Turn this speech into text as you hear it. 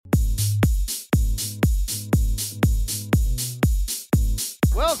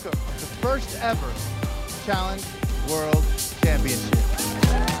first ever Challenge World Championship.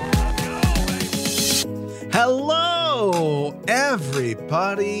 Hello,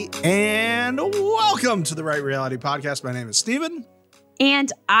 everybody, and welcome to the Right Reality Podcast. My name is Steven.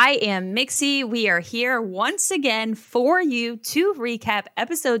 And I am Mixie. We are here once again for you to recap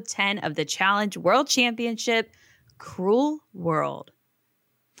episode 10 of the Challenge World Championship, Cruel World.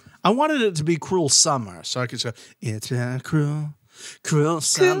 I wanted it to be Cruel Summer, so I could say, it's a cruel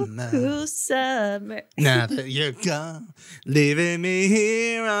summer. Cruel summer. Now that you're gone, leaving me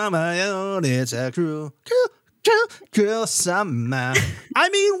here on my own, it's a cruel summer. I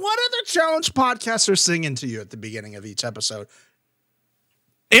mean, what other challenge podcasts are singing to you at the beginning of each episode?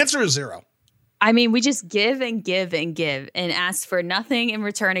 Answer is zero. I mean, we just give and give and give and ask for nothing in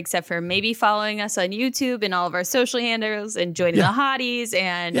return except for maybe following us on YouTube and all of our social handles and joining the hotties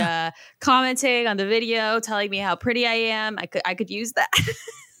and commenting on the video, telling me how pretty I am. I could use that.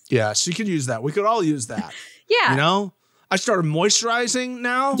 Yes, you could use that. We could all use that. Yeah. You know, I started moisturizing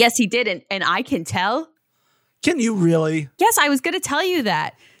now. Yes, he did. And I can tell. Can you really? Yes, I was going to tell you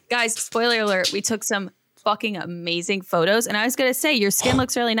that. Guys, spoiler alert, we took some fucking amazing photos. And I was going to say, your skin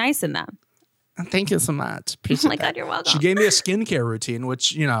looks really nice in them. Thank you so much. Oh my God, you're welcome. She gave me a skincare routine,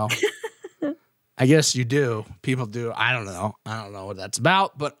 which, you know, I guess you do. People do. I don't know what that's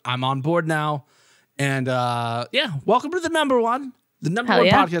about, but I'm on board now. And welcome to the number one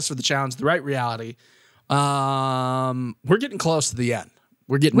podcast for the challenge, The Right Reality. We're getting close to the end.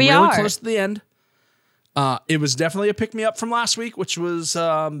 We're getting close to the end. It was definitely a pick me up from last week, which was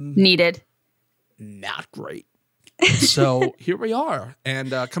needed. Not great. So here we are.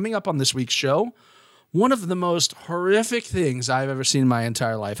 And coming up on this week's show, one of the most horrific things I've ever seen in my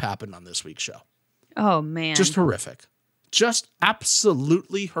entire life happened on this week's show. Oh, man. Just horrific. Just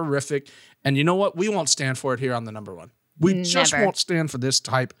absolutely horrific. And you know what? We won't stand for it here on the number one. We just won't stand for this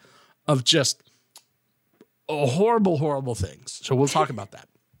type of just horrible, horrible things. So we'll talk about that.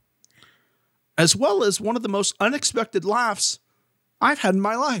 As well as one of the most unexpected laughs I've had in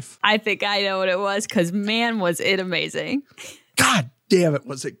my life. I think I know what it was because, man, was it amazing. God damn it,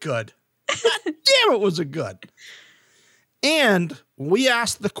 was it good. God damn it, was it good. And we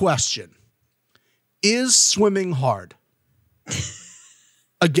asked the question, is swimming hard?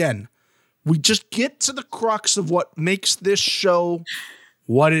 Again, we just get to the crux of what makes this show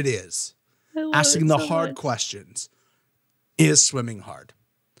what it is. Asking the hard questions. Is swimming hard?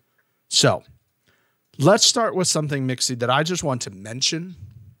 So, let's start with something, Mixie, that I just want to mention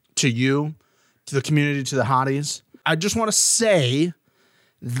to you, to the community, to the hotties. I just want to say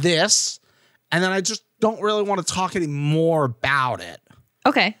this, and then I just don't really want to talk any more about it.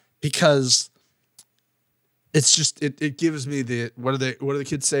 Okay. Because it's just, it gives me the, what do the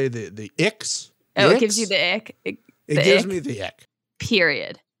kids say? The icks? Oh, it gives you the ick? It gives me the ick.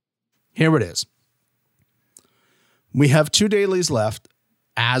 Period. Here it is. We have 2 dailies left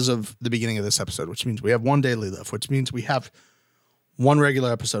as of the beginning of this episode, which means we have 1 daily left, which means we have 1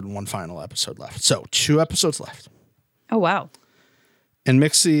 regular episode and 1 final episode left. So 2 episodes left. Oh, wow. And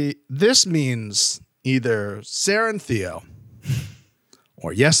Mixie, this means either Sarah and Theo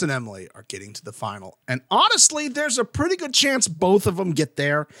or Yes and Emily are getting to the final. And honestly, there's a pretty good chance both of them get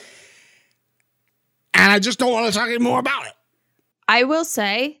there. And I just don't want to talk any more about it. I will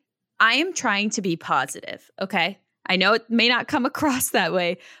say, I am trying to be positive, okay? I know it may not come across that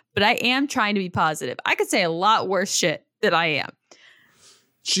way, but I am trying to be positive. I could say a lot worse shit than I am.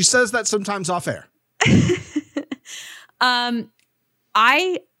 She says that sometimes off air.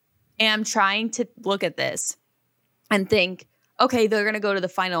 I am trying to look at this and think, okay, they're going to go to the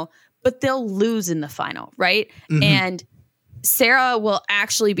final, but they'll lose in the final, right? Mm-hmm. And Sarah will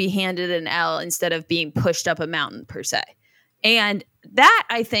actually be handed an L instead of being pushed up a mountain per se. And that,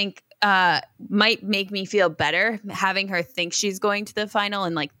 I think, might make me feel better having her think she's going to the final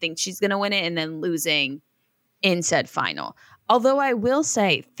and like think she's going to win it and then losing in said final. Although I will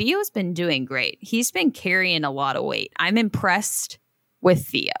say Theo's been doing great. He's been carrying a lot of weight. I'm impressed with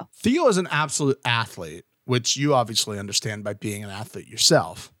Theo. Theo is an absolute athlete, which you obviously understand by being an athlete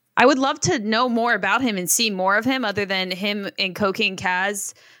yourself. I would love to know more about him and see more of him other than him and Cokie and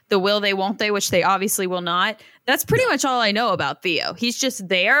Kaz, the will they, won't they, which they obviously will not. That's pretty much all I know about Theo. He's just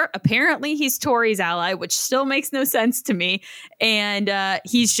there. Apparently, he's Tori's ally, which still makes no sense to me. And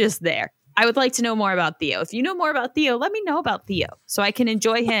he's just there. I would like to know more about Theo. If you know more about Theo, let me know about Theo so I can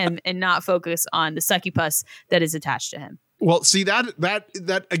enjoy him and not focus on the succubus that is attached to him. Well, see,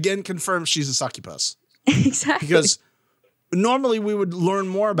 that again confirms she's a succubus. Exactly. Because normally we would learn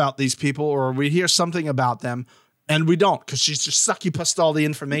more about these people or we'd hear something about them, and we don't because she's just succubused all the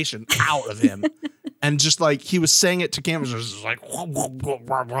information out of him. And just like he was saying it to cameras, it was just like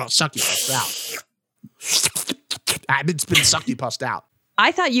sucky pussed out. It's been sucky pussed out.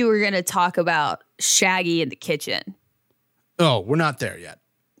 I thought you were going to talk about Shaggy in the kitchen. Oh, we're not there yet.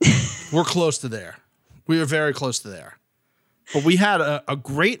 We're close to there. We are very close to there. But we had a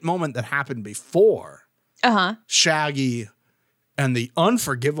great moment that happened before Shaggy and the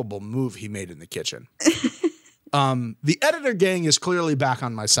unforgivable move he made in the kitchen. The editor gang is clearly back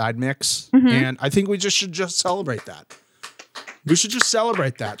on my side mix, and I think we should just celebrate that. We should just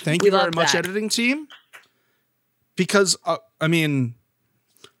celebrate that. Thank you very much, editing team. Because, I mean,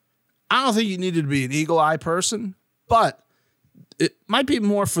 I don't think you needed to be an eagle eye person, but it might be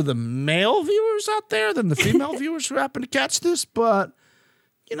more for the male viewers out there than the female viewers who happen to catch this. But,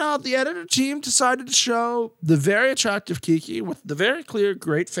 you know, the editor team decided to show the very attractive Kiki with the very clear,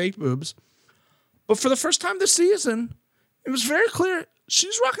 great fake boobs. But for the first time this season, it was very clear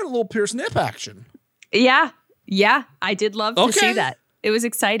she's rocking a little Pierce nip action. Yeah. Yeah. I did love to see that. It was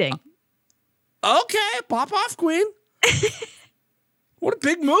exciting. Okay. Pop off, queen. What a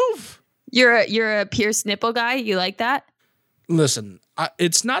big move. You're a Pierce nipple guy. You like that? Listen,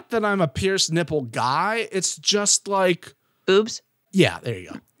 it's not that I'm a Pierce nipple guy. It's just like... boobs? Yeah, there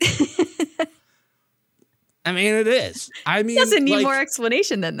you go. I mean, it is. I mean... doesn't need more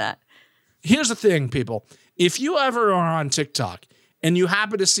explanation than that. Here's the thing, people. If you ever are on TikTok and you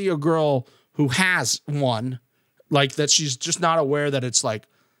happen to see a girl who has one, like that she's just not aware that it's like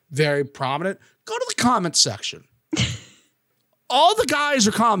very prominent, go to the comment section. All the guys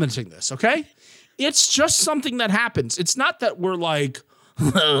are commenting this, okay? It's just something that happens. It's not that we're like,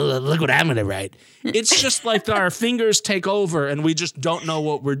 look what I'm going to write. It's just like our fingers take over and we just don't know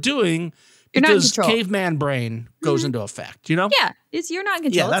what we're doing because caveman brain goes into effect, you know? Yeah, you're not in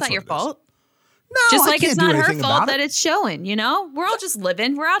control. Yeah, it's not your fault. No, just like it's not her fault that it's showing, you know? We're all just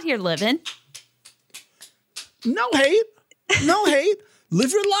living. We're out here living. No hate. No hate.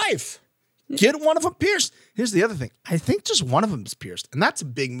 Live your life. Get one of them pierced. Here's the other thing. I think just one of them is pierced, and that's a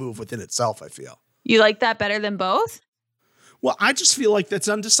big move within itself, I feel. You like that better than both? Well, I just feel like that's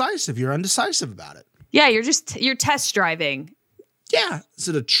undecisive. You're undecisive about it. Yeah, you're test driving. Yeah. Is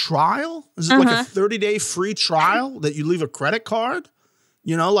it a trial? Is it like a 30-day free trial that you leave a credit card?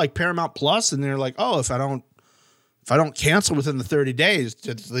 You know, like Paramount Plus, and they're like, oh, if I don't cancel within the 30 days,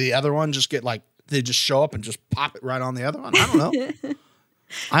 does the other one just get like they just show up and just pop it right on the other one? I don't know.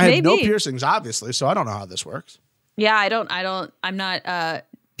 I have no piercings, obviously, so I don't know how this works. Yeah, I'm not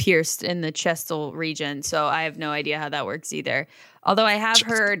pierced in the chestal region, so I have no idea how that works either. Although I have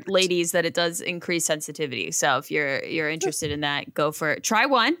heard, ladies, that it does increase sensitivity. So if you're interested in that, go for it. Try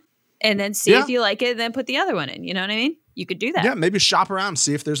one and then see if you like it, and then put the other one in. You know what I mean? You could do that. Yeah, maybe shop around,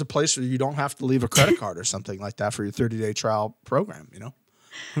 see if there's a place where you don't have to leave a credit card or something like that for your 30-day trial program, you know?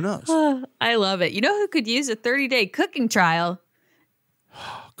 Who knows? I love it. You know who could use a 30-day cooking trial?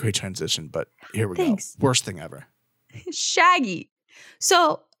 Great transition, but here we go. Worst thing ever. Shaggy.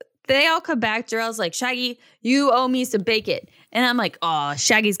 So they all come back. Jarrell's like, Shaggy, you owe me some bacon. And I'm like, oh,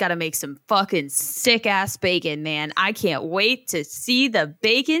 Shaggy's got to make some fucking sick-ass bacon, man. I can't wait to see the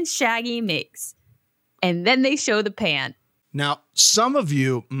bacon Shaggy makes. And then they show the pan. Now, some of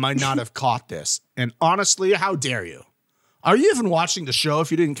you might not have caught this. And honestly, how dare you? Are you even watching the show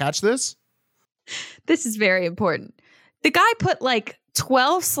if you didn't catch this? This is very important. The guy put like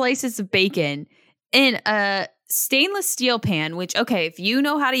 12 slices of bacon in a stainless steel pan, which, okay, if you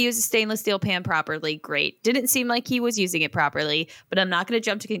know how to use a stainless steel pan properly, great. Didn't seem like he was using it properly, but I'm not going to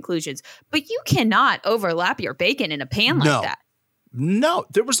jump to conclusions. But you cannot overlap your bacon in a pan like that. No,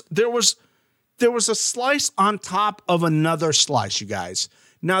 there was a slice on top of another slice, you guys.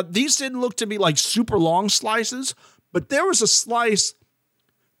 Now, these didn't look to be like super long slices, but there was a slice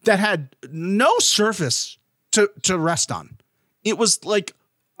that had no surface to rest on. It was like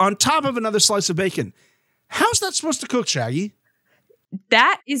on top of another slice of bacon. How's that supposed to cook, Shaggy?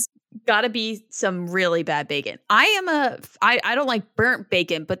 That is got to be some really bad bacon. I don't like burnt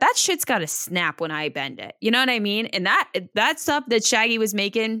bacon, but that shit's got to snap when I bend it. You know what I mean? And that stuff that Shaggy was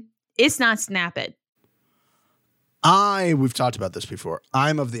making, it's not snapping. We've talked about this before.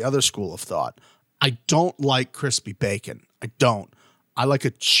 I'm of the other school of thought. I don't like crispy bacon. I don't. I like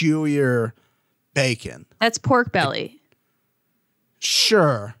a chewier bacon. That's pork belly.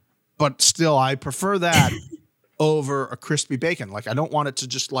 Sure. But still, I prefer that over a crispy bacon. Like, I don't want it to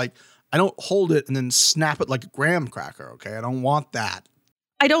just like, I don't hold it and then snap it like a graham cracker. Okay. I don't want that.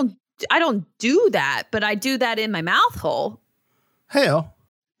 I don't do that, but I do that in my mouth hole. Hell.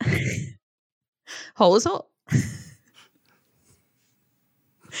 Hole is hole.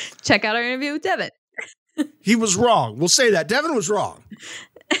 Check out our interview with Devin. He was wrong. We'll say that. Devin was wrong.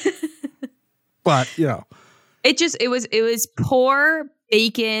 But, you know. It was poor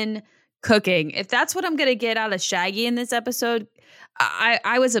bacon cooking. If that's what I'm going to get out of Shaggy in this episode,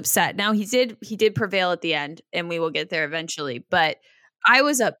 I was upset. Now he did prevail at the end, and we will get there eventually. But I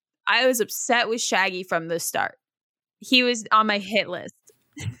was upset with Shaggy from the start. He was on my hit list.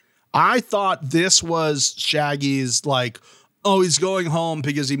 I thought this was Shaggy's like, oh, he's going home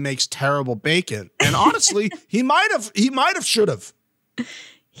because he makes terrible bacon. And honestly, he might have, should have.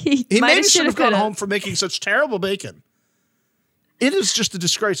 He maybe should have gone home for making such terrible bacon. It is just a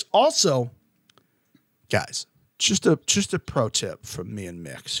disgrace. Also, guys, just a pro tip from me and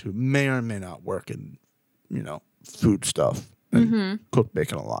Mix, who may or may not work in, food stuff and cook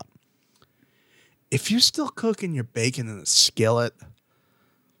bacon a lot. If you're still cooking your bacon in a skillet,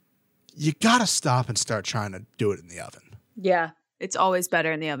 you got to stop and start trying to do it in the oven. Yeah, it's always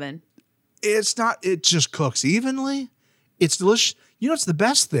better in the oven. It just cooks evenly. It's delicious. It's the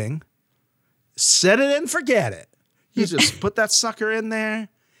best thing. Set it and forget it. You just put that sucker in there.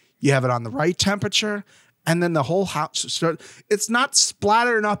 You have it on the right temperature. And then the whole house, it's not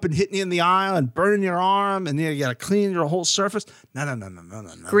splattering up and hitting you in the eye and burning your arm. And then you got to clean your whole surface. No.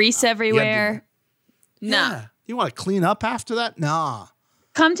 Grease everywhere. Yeah. You want to clean up after that? Nah.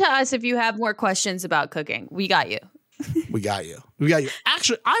 Come to us if you have more questions about cooking. We got you. We got you.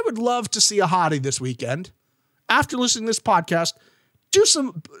 Actually, I would love to see a hottie this weekend. After listening to this podcast, do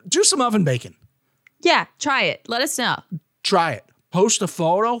some oven bacon. Yeah, try it. Let us know. Try it. Post a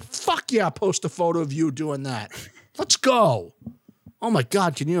photo. Fuck yeah, post a photo of you doing that. Let's go. Oh my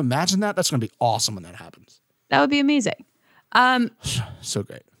God, can you imagine that? That's going to be awesome when that happens. That would be amazing. So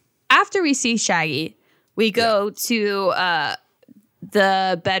great. After we see Shaggy, we go to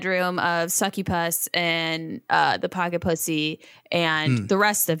the bedroom of Succubus and the Pocket Pussy and the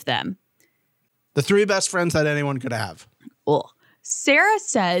rest of them. The three best friends that anyone could have. Well, Sarah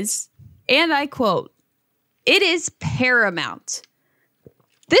says, and I quote, "It is paramount.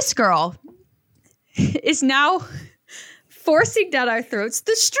 This girl is now forcing down our throats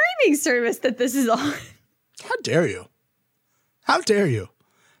the streaming service that this is on." How dare you? How dare you?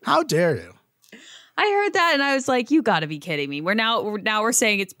 How dare you? I heard that and I was like, "You got to be kidding me!" We're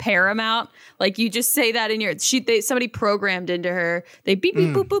saying it's paramount. Like you just say that in your somebody programmed into her. They beep beep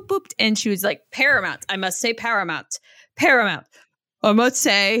boop boop boop, and she was like, "Paramount. I must say paramount. Paramount. I must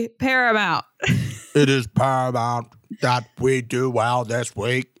say paramount." It is paramount that we do well this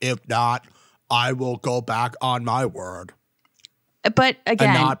week. If not, I will go back on my word. But again,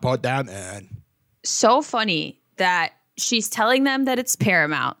 and not put them in. So funny that she's telling them that it's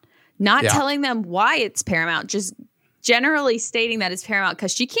paramount. Not telling them why it's paramount, just generally stating that it's paramount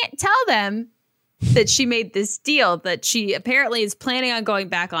because she can't tell them that she made this deal that she apparently is planning on going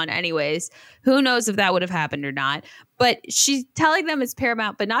back on anyways. Who knows if that would have happened or not. But she's telling them it's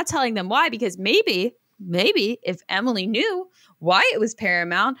paramount, but not telling them why, because maybe if Emily knew why it was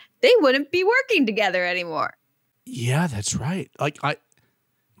paramount, they wouldn't be working together anymore. Yeah, that's right.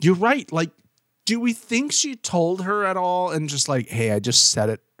 You're right. Like, do we think she told her at all and just like, hey, I just said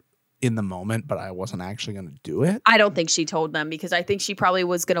it in the moment, but I wasn't actually going to do it? I don't think she told them because I think she probably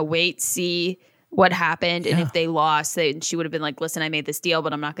was going to wait, see what happened. And if they lost, she would have been like, listen, I made this deal,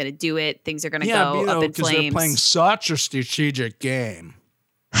 but I'm not going to do it. Things are going to go up in flames. They're playing such a strategic game.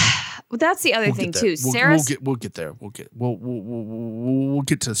 Well, that's the other thing too. We'll get there. We'll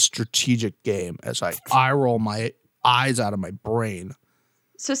get to the strategic game as I roll my eyes out of my brain.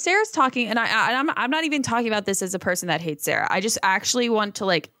 So Sarah's talking, and I'm not even talking about this as a person that hates Sarah. I just actually want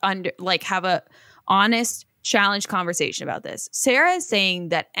to have a honest challenge conversation about this. Sarah is saying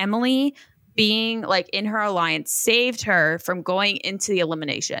that Emily being in her alliance saved her from going into the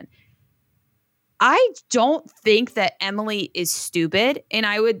elimination. I don't think that Emily is stupid, and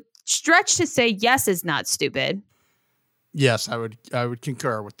I would stretch to say Yes is not stupid. Yes, I would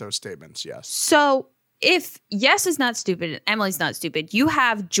concur with those statements. Yes. So if Yes is not stupid and Emily's not stupid, you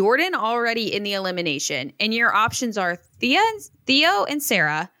have Jordan already in the elimination, and your options are Theo and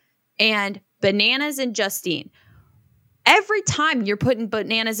Sarah and Bananas and Justine. Every time you're putting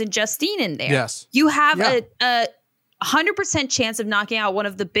Bananas and Justine in there, yes, you have a 100% chance of knocking out one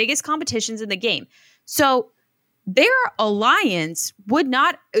of the biggest competitions in the game. So their alliance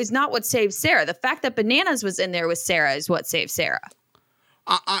is not what saved Sarah. The fact that Bananas was in there with Sarah is what saved Sarah.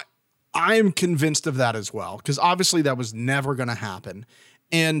 I'm convinced of that as well, because obviously that was never going to happen.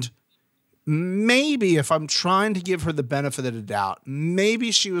 And maybe if I'm trying to give her the benefit of the doubt,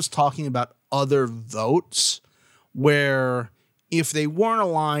 maybe she was talking about other votes where if they weren't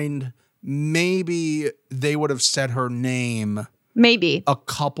aligned, maybe they would have said her name maybe a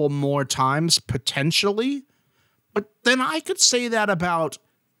couple more times, potentially. But then I could say that about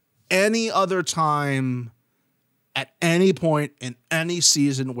any other time at any point in any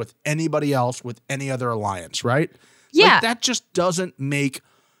season with anybody else with any other alliance, right? Yeah. Like, that just doesn't make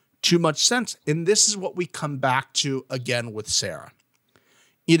too much sense. And this is what we come back to again with Sarah.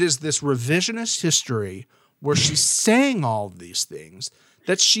 It is this revisionist history where she's saying all of these things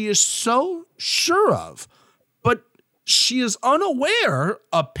that she is so sure of, but she is unaware,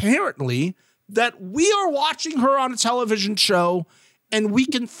 apparently, that we are watching her on a television show and we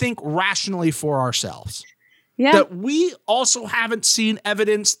can think rationally for ourselves. Yeah. That we also haven't seen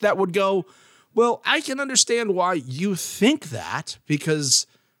evidence that would go, well, I can understand why you think that because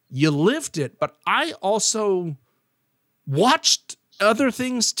you lived it, but I also watched other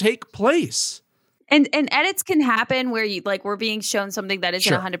things take place. And edits can happen where you like we're being shown something that isn't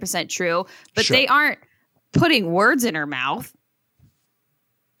Sure. 100% true, but Sure. they aren't putting words in her mouth.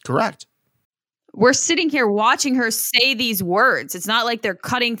 Correct. We're sitting here watching her say these words. It's not like they're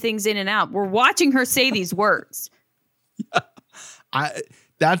cutting things in and out. We're watching her say these words.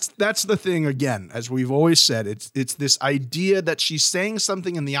 That's the thing again, as we've always said, it's this idea that she's saying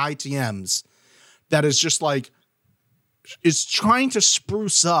something in the ITMs that is just like is trying to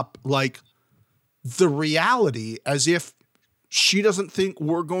spruce up like the reality as if she doesn't think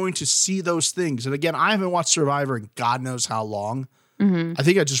we're going to see those things. And again, I haven't watched Survivor in God knows how long. I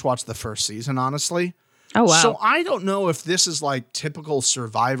think I just watched the first season, honestly. Oh, wow. So I don't know if this is like typical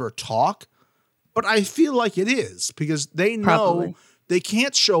Survivor talk, but I feel like it is because they know Probably. they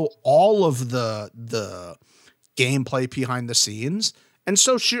can't show all of the gameplay behind the scenes. And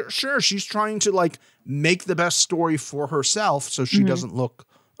so sure, she's trying to like make the best story for herself so she doesn't look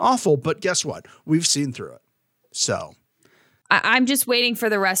awful. But guess what? We've seen through it. So I'm just waiting for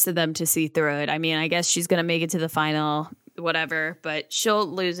the rest of them to see through it. I mean, I guess she's going to make it to the final, whatever, but she'll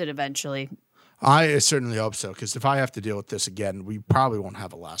lose it eventually. I certainly hope so, because if I have to deal with this again, we probably won't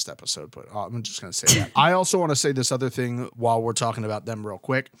have a last episode, but I'm just going to say that. I also want to say this other thing while we're talking about them real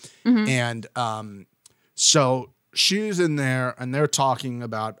quick. And so she's in there and they're talking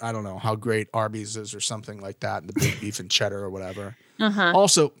about, I don't know, how great Arby's is or something like that, and the big beef and cheddar or whatever.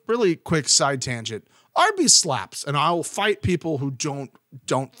 Also, really quick side tangent, Arby's slaps, and I will fight people who don't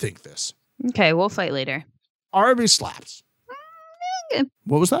think this. Okay, we'll fight later. Arby's slaps. Okay.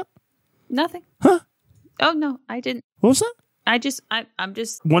 What was that? Nothing. Huh? Oh, no, I didn't. What was that? I'm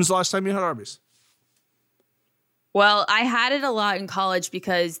just, When's the last time you had Arby's? well, I had it a lot in college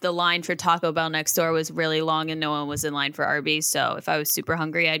because the line for Taco Bell next door was really long and no one was in line for Arby's. So if I was super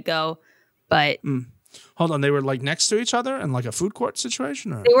hungry, I'd go. But Hold on, they were like next to each other in like a food court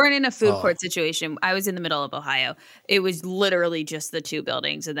situation? Or? they weren't in a food court situation. I was in the middle of Ohio. It was literally just the two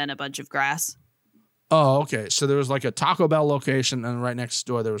buildings and then a bunch of grass. Oh, okay. So there was like a Taco Bell location, and right next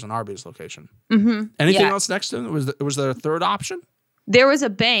door there was an Arby's location. Anything Yeah. else next to it? Was there a third option? There was a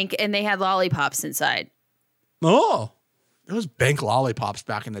bank and they had lollipops inside. Oh, there was bank lollipops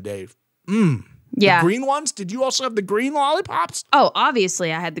back in the day. Yeah. The green ones? Did you also have the green lollipops? Oh,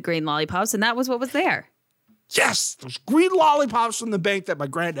 obviously I had the green lollipops and that was what was there. Yes, those green lollipops from the bank that my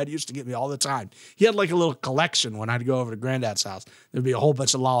granddad used to get me all the time. He had like a little collection when I'd go over to granddad's house. There'd be a whole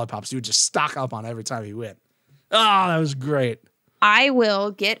bunch of lollipops. He would just stock up on every time he went. Oh, that was great. I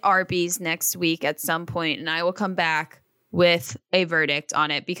will get Arby's next week at some point and I will come back with a verdict on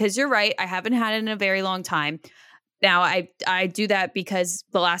it because you're right. I haven't had it in a very long time. Now, I do that because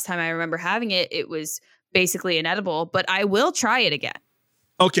the last time I remember having it, it was basically inedible, but I will try it again.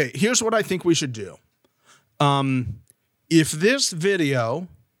 Okay, here's what I think we should do. If this video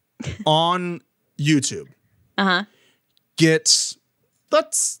on YouTube gets,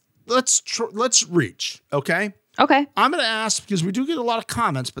 let's reach, okay? Okay. I'm going to ask, because we do get a lot of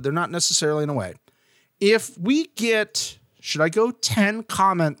comments, but they're not necessarily in a way. If we get, should I go 10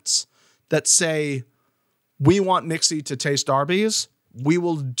 comments that say, we want Mixie to taste Arby's, we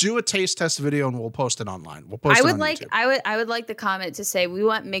will do a taste test video and we'll post it online. We'll post it on YouTube. I would like the comment to say, we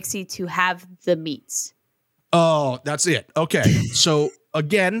want Mixie to have the meats. Oh, that's it. Okay. So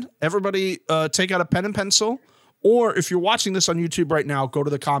again, everybody take out a pen and pencil, or if you're watching this on YouTube right now, go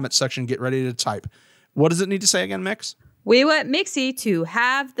to the comment section, get ready to type. What does it need to say again, Mix? We want Mixie to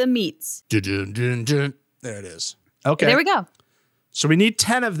have the meats. There it is. Okay. There we go. So we need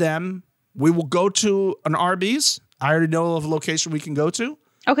 10 of them. We will go to an Arby's. I already know of a location we can go to.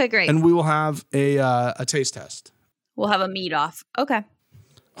 Okay, great. And we will have a taste test. We'll have a meat off. Okay.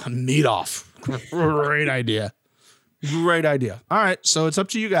 A meat off. Great idea. Great idea. All right. So it's up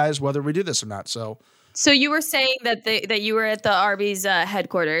to you guys whether we do this or not. So you were saying that you were at the Arby's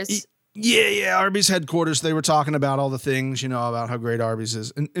headquarters. Yeah. Arby's headquarters. They were talking about all the things, about how great Arby's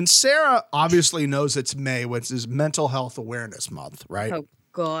is. And Sarah obviously knows it's May, which is Mental Health Awareness Month, right? Oh,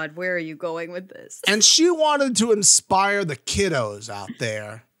 God, where are you going with this? And she wanted to inspire the kiddos out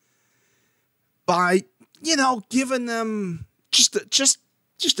there by, giving them just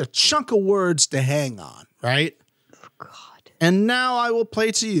a chunk of words to hang on, right? Oh, God. And now I will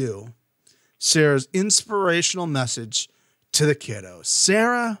play to you Sarah's inspirational message to the kiddos.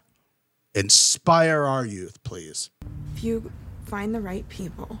 Sarah, inspire our youth, please. If you find the right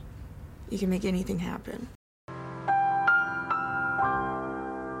people, you can make anything happen.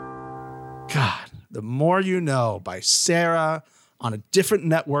 God, The More You Know by Sarah on a different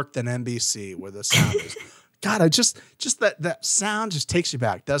network than NBC, where the sound is. God, I just that sound just takes you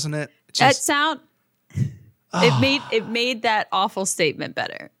back, doesn't it? That sound, it made that awful statement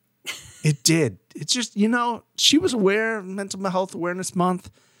better. It did. It's just, she was aware of Mental Health Awareness Month.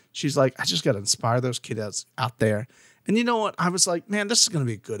 She's like, I just got to inspire those kids out there. And you know what? I was like, man, this is going to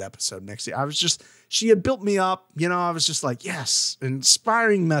be a good episode next year. She had built me up. I was just like, yes,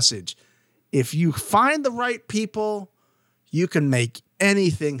 inspiring message. If you find the right people, you can make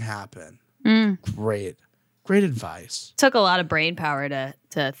anything happen. Great advice. Took a lot of brain power to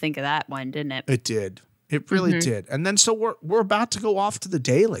think of that one, didn't it? It did. It really did. And then so we're about to go off to the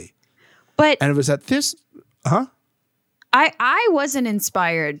daily. And it was at this, I wasn't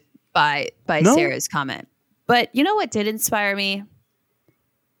inspired by Sarah's comment. But you know what did inspire me?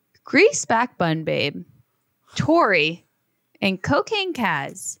 Grease Back Bun Babe, Tori, and Cocaine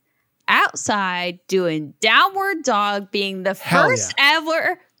Kaz outside doing downward dog, being the first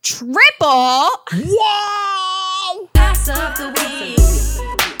ever triple. Wow! Ass of the week.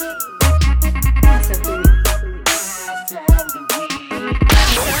 Ass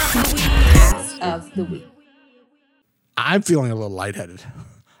of the week. I'm feeling a little lightheaded.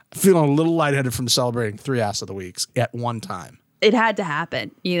 I'm feeling a little lightheaded from celebrating 3 Ass of the Weeks at one time. It had to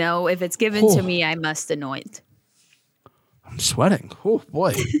happen. If it's given to me, I must anoint. I'm sweating. Oh,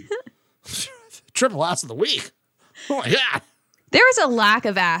 boy. Triple Ass of the Week. Oh, my God. There was a lack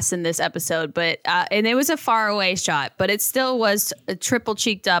of ass in this episode, but and it was a far away shot, but it still was triple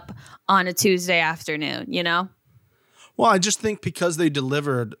cheeked up on a Tuesday afternoon, Well, I just think because they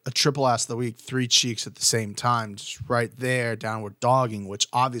delivered a Triple Ass of the Week, 3 cheeks at the same time, just right there, downward dogging, which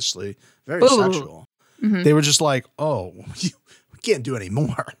obviously very sexual. Mm-hmm. They were just like, oh, we can't do any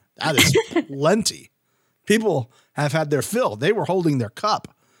more. That is plenty. People have had their fill. They were holding their cup,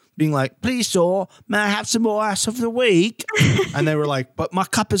 being like, please, sir, may I have some more Ass of the Week? And they were like, but my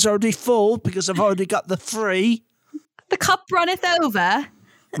cup is already full because I've already got the 3. The cup runneth over.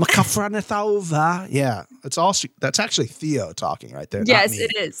 My cup runneth over. Yeah. That's actually Theo talking right there. Yes,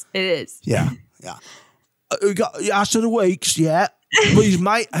 it is. It is. Yeah. We got Ass of the Weeks, yeah. Please,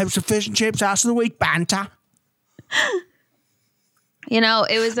 mate, have some fish and chips, Ass of the Week, banter.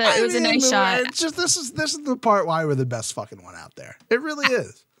 It was a nice shot. It's just this is the part why we're the best fucking one out there. It really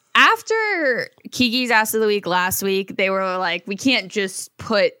is. After Kiki's Ass of the Week last week, they were like, we can't just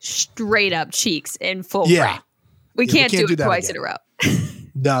put straight up cheeks in full frame. We can't do it twice in a row.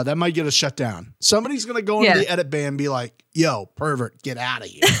 No, that might get us shut down. Somebody's going to go into the edit bay and be like, yo, pervert, get out of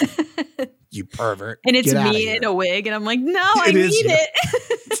here. You pervert. And it's me in a wig. And I'm like, no, I need it.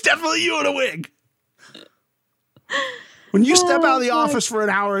 It's definitely you in a wig. When you step out of the office for an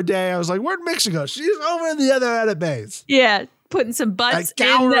hour a day, I was like, where'd Mixa go? She's over in the other edit bays. Yeah, putting some butts in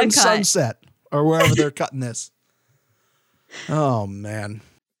Gower the and cut. Sunset or wherever they're cutting this. Oh, man.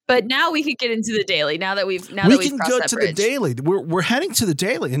 But now we can get into the daily. Now that we've we can crossed go that to bridge. the daily. We're heading to the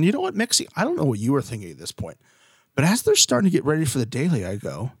daily, and you know what, Mixie? I don't know what you were thinking at this point, but as they're starting to get ready for the daily, I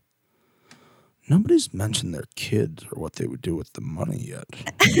go, nobody's mentioned their kids or what they would do with the money yet.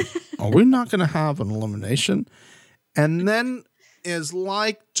 Are we not going to have an elimination? And then, is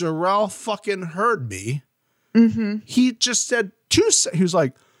like Darrell fucking heard me. Mm-hmm. He just said he was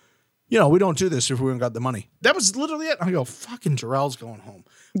like, we don't do this if we haven't got the money. That was literally it. I go, fucking Darrell's going home.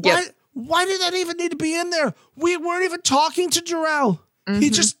 Yep. Why did that even need to be in there? We weren't even talking to Darrell. Mm-hmm. He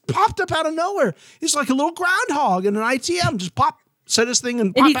just popped up out of nowhere. He's like a little groundhog in an ITM. Just said his thing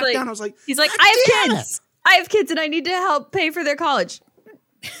and popped back down. I was like, he's like, I have kids. I have kids and I need to help pay for their college.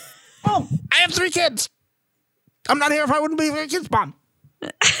 Oh, I have 3 kids. I'm not here if I wouldn't be for kids, Mom.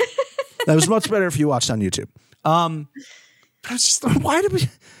 That was much better if you watched on YouTube. But I was just, why did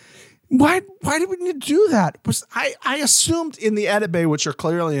we need to do that? I assumed in the edit bay, which are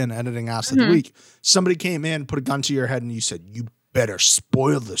clearly in editing Ass of the Week, somebody came in, put a gun to your head, and you said, you better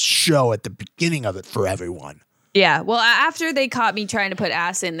spoil the show at the beginning of it for everyone. Yeah. Well, after they caught me trying to put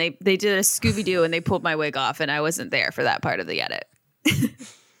ass in, they did a Scooby-Doo and they pulled my wig off, and I wasn't there for that part of the edit.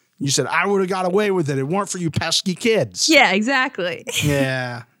 You said, I would have got away with it. It weren't for you pesky kids. Yeah, exactly.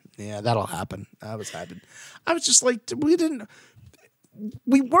 Yeah, that'll happen. That was happening. I was just like, we didn't.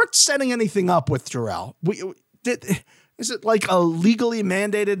 we weren't setting anything up with Jarrell. Is it like a legally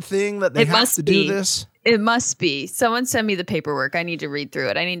mandated thing that they have to do this? It must be. Someone send me the paperwork. I need to read through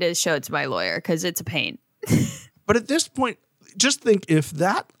it. I need to show it to my lawyer because it's a pain. But at this point, just think if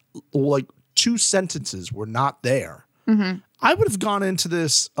that like 2 sentences were not there, I would have gone into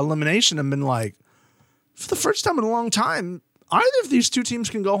this elimination and been like, for the first time in a long time, either of these 2 teams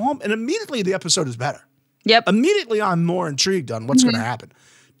can go home, and immediately the episode is better. Yep. Immediately I'm more intrigued on what's going to happen.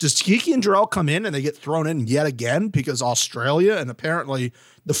 Does Kiki and Jarrell come in and they get thrown in yet again because Australia, and apparently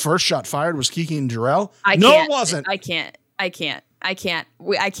the first shot fired was Kiki and Jarrell? No, it wasn't. I can't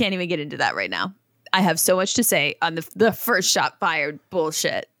even get into that right now. I have so much to say on the first shot fired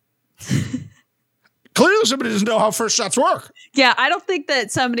bullshit. Clearly somebody doesn't know how first shots work. Yeah, I don't think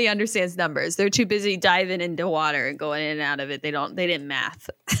that somebody understands numbers. They're too busy diving into water and going in and out of it. They didn't math.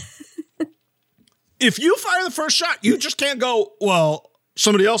 If you fire the first shot, you just can't go, well,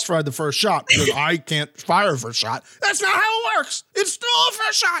 somebody else fired the first shot because I can't fire a first shot. That's not how it works. It's still a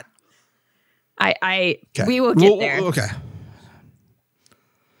first shot. We will get there. Okay.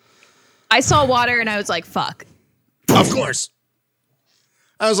 I saw water and I was like, fuck. Of course.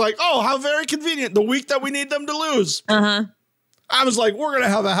 I was like, oh, how very convenient. The week that we need them to lose. Uh-huh. I was like, we're going to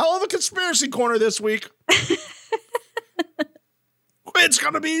have a hell of a conspiracy corner this week. It's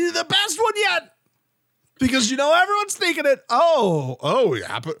going to be the best one yet. Because, everyone's thinking it.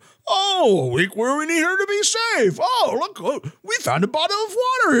 Yeah. But, a week where we need her to be safe. Oh, look, we found a bottle of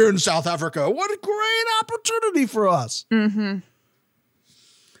water here in South Africa. What a great opportunity for us. Mm-hmm.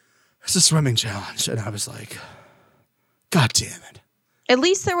 It's a swimming challenge. And I was like, God damn it. At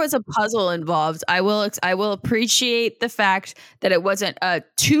least there was a puzzle involved. I will appreciate the fact that it wasn't a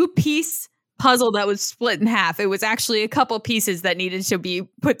 2-piece puzzle that was split in half. It was actually a couple pieces that needed to be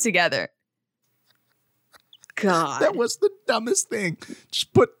put together. God. That was the dumbest thing.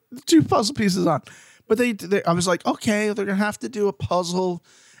 Just put 2 puzzle pieces on. But I was like, okay, they're going to have to do a puzzle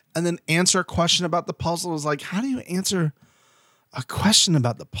and then answer a question about the puzzle. I was like, how do you answer a question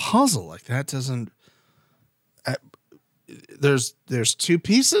about the puzzle? Like that doesn't... There's 2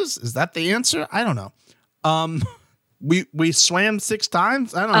 pieces. Is that the answer? I don't know. We swam 6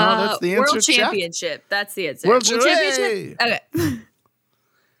 times. I don't know. That's the answer. World Championship. That's the answer. World Championship. Okay.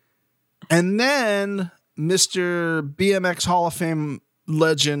 And then Mr. BMX Hall of Fame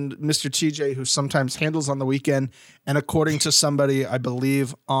legend, Mr. TJ, who sometimes handles on the weekend, and according to somebody, I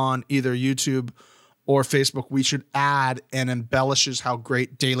believe on either YouTube or Facebook, we should add and embellishes how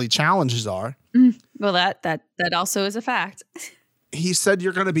great daily challenges are. Well, that also is a fact. He said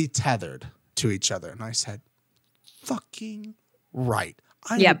you're going to be tethered to each other. And I said, fucking right.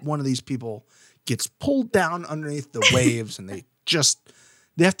 I hope one of these people gets pulled down underneath the waves and they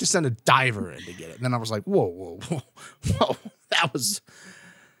have to send a diver in to get it. And then I was like, whoa. That was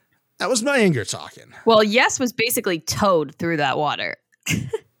my anger talking. Well, Yes was basically towed through that water.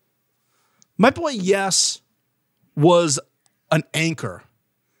 My boy Yes was an anchor.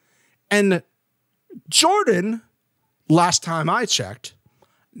 And Jordan, last time I checked,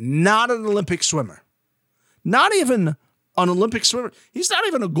 not an Olympic swimmer. Not even an Olympic swimmer. He's not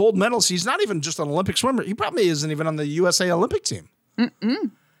even a gold medalist. He's not even just an Olympic swimmer. He probably isn't even on the USA Olympic team.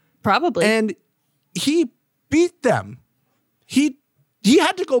 Probably. And he beat them. He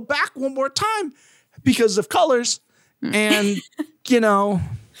had to go back one more time because of colors. And,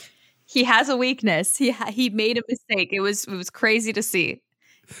 he has a weakness. He made a mistake. It was crazy to see.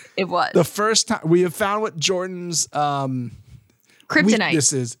 It was. The first time we have found what Jordan's kryptonite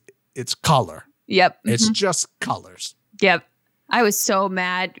weakness is. It's color. Yep. It's just colors. Yep. I was so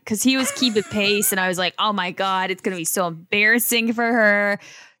mad because he was keeping pace and I was like, oh my God, it's going to be so embarrassing for her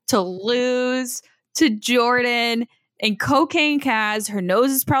to lose to Jordan. And Cocaine Kaz, her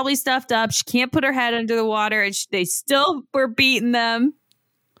nose is probably stuffed up. She can't put her head under the water and they still were beating them.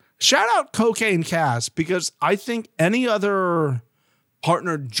 Shout out Cocaine Kaz because I think any other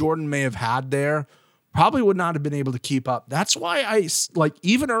partner Jordan may have had there probably would not have been able to keep up. That's why I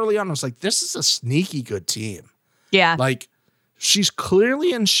even early on, I was like, this is a sneaky good team. Yeah. Like she's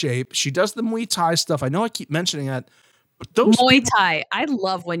clearly in shape. She does the Muay Thai stuff. I know I keep mentioning that, but those Muay Thai. I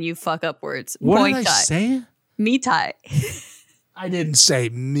love when you fuck up words. What Muay did Thai. I say? Muay Thai. I didn't say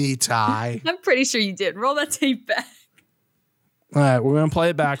Muay Thai. I'm pretty sure you did. Roll that tape back. All right, we're going to play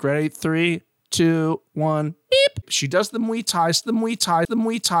it back. Ready? 3, 2, 1. Beep. She does the Muay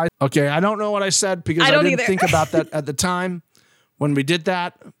Thai. Okay, I don't know what I said because I didn't think about that at the time when we did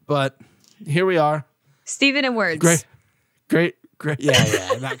that, but here we are. Steven and words. Great. Yeah,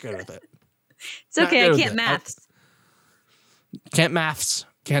 I'm not good with it. It's okay, I can't maths. Can't maths.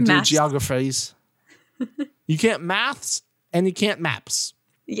 Can't do geographies. You can't maths and you can't maps.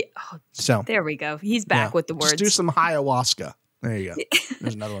 Yeah. Oh, So there we go. He's back with the words. Just do some ayahuasca. There you go.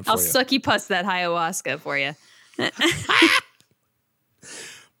 There's another one for I'll you. sucky puss that ayahuasca for you.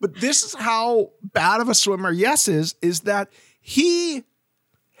 But this is how bad of a swimmer Yes is that he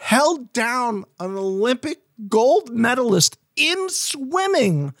held down an Olympic gold medalist in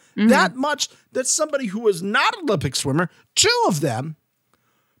swimming that much that somebody who was not an Olympic swimmer, 2 of them,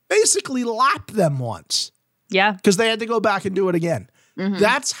 basically lapped them once Yeah. because they had to go back and do it again.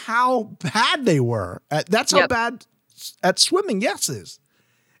 That's how bad they were. That's how bad at swimming Yes is.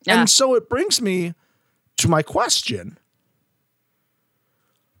 Yeah. And so it brings me to my question.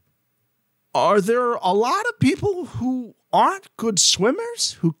 Are there a lot of people who aren't good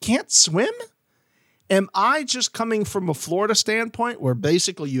swimmers, who can't swim? Am I just coming from a Florida standpoint where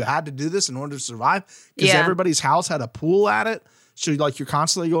basically you had to do this in order to survive? Because everybody's house had a pool at it. So like you're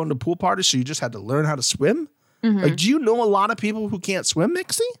constantly going to pool parties, so you just had to learn how to swim? Like, do you know a lot of people who can't swim,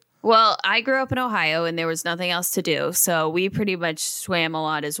 Mixie? Well, I grew up in Ohio and there was nothing else to do. So we pretty much swam a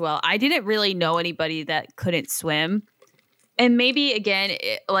lot as well. I didn't really know anybody that couldn't swim. And maybe, again,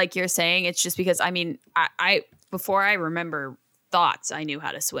 like you're saying, it's just because, I mean, I before I remember thoughts, I knew how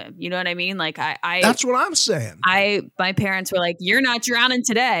to swim. You know what I mean? Like, That's what I'm saying. My parents were like, you're not drowning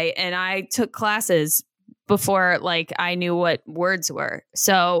today. And I took classes before, like, I knew what words were.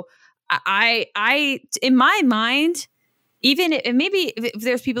 So I in my mind, even if, maybe if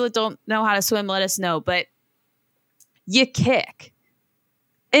there's people that don't know how to swim, let us know. But you kick.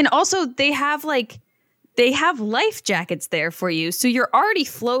 And also they have life jackets there for you. So you're already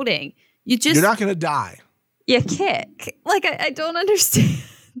floating. You're not going to die. You kick. Like, I don't understand.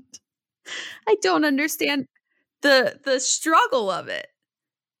 I don't understand the struggle of it.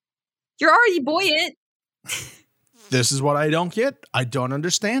 You're already buoyant. This is what I don't get. I don't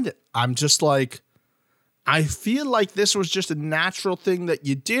understand it. I'm just like, I feel like this was just a natural thing that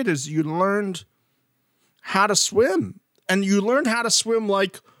you did is you learned how to swim. And you learned how to swim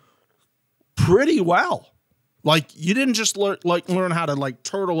like pretty well. Like you didn't just learn how to like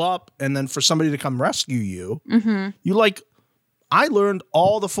turtle up and then for somebody to come rescue you. You I learned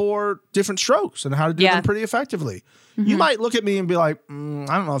all the 4 different strokes and how to do them pretty effectively. You might look at me and be like, I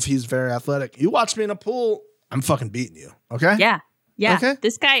don't know if he's very athletic. You watch me in a pool, I'm fucking beating you. Okay? Yeah. Yeah. Okay?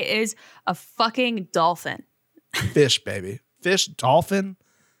 This guy is a fucking dolphin. Fish, baby. Fish, dolphin.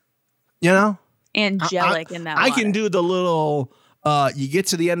 You know? Angelic in that I water. can do the little, you get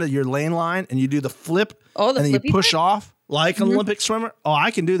to the end of your lane line and you do the flip. Oh, the and then you flippy push flip? off like an Olympic swimmer. Oh,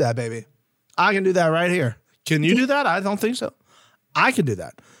 I can do that, baby. I can do that right here. Can you do that? I don't think so. I can do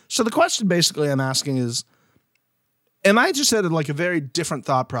that. So the question basically I'm asking is, am I just at like a very different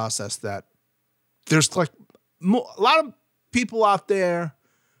thought process that there's like a lot of people out there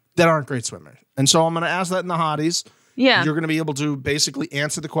that aren't great swimmers. And so I'm going to ask that in the hotties. Yeah. You're going to be able to basically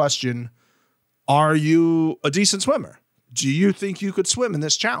answer the question, are you a decent swimmer? Do you think you could swim in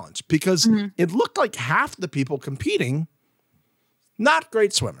this challenge? Because it looked like half the people competing, not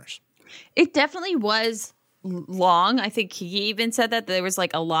great swimmers. It definitely was long. I think he even said that there was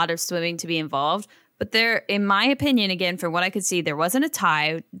like a lot of swimming to be involved. But there, in my opinion, again, from what I could see, there wasn't a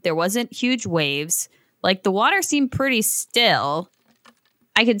tide. There wasn't huge waves. Like the water seemed pretty still.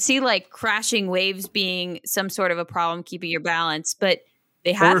 I could see like crashing waves being some sort of a problem keeping your balance, but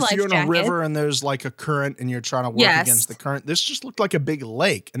they had life jackets. Or if you're in a jackets. river and there's like a current and you're trying to work against the current, this just looked like a big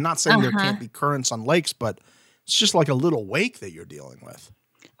lake. And not saying there can't be currents on lakes, but it's just like a little wake that you're dealing with.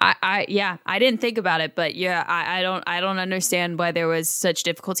 I didn't think about it, but yeah, I don't understand why there was such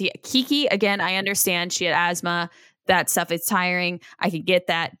difficulty. Kiki, again, I understand she had asthma. That stuff is tiring. I could get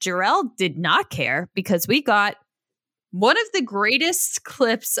that. Jarrell did not care because we got one of the greatest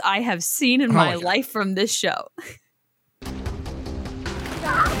clips I have seen in my life from this show.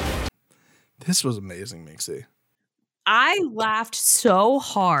 This was amazing, Mixie. I laughed so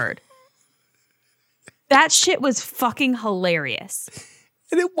hard. That shit was fucking hilarious.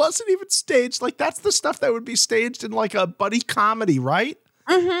 And it wasn't even staged. Like, that's the stuff that would be staged in like a buddy comedy, right?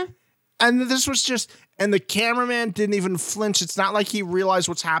 Mm-hmm. And this was just, and the cameraman didn't even flinch. It's not like he realized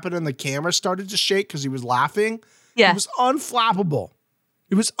what's happened and the camera started to shake because he was laughing. Yeah. It was unflappable.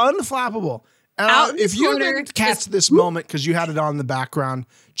 It was unflappable. And if you didn't catch this moment because you had it on in the background,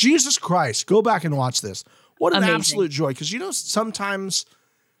 Jesus Christ, go back and watch this. What an absolute joy. Because you know, sometimes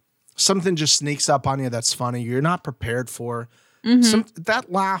something just sneaks up on you that's funny. You're not prepared for. That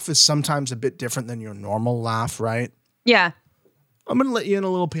laugh is sometimes a bit different than your normal laugh, right? Yeah. I'm going to let you in a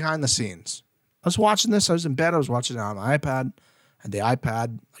little behind the scenes. I was watching this. I was in bed. I was watching it on my iPad. I had the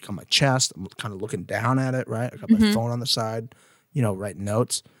iPad like on my chest. I'm kind of looking down at it, right? I got my phone on the side, you know, writing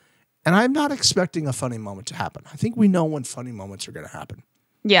notes. And I'm not expecting a funny moment to happen. I think we know when funny moments are going to happen.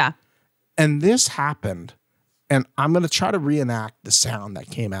 Yeah. And this happened, and I'm going to try to reenact the sound that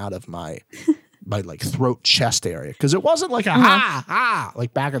came out of my like throat chest area, because it wasn't like a ha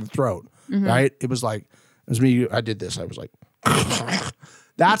like back of the throat, right? It was me. I did this. I was like,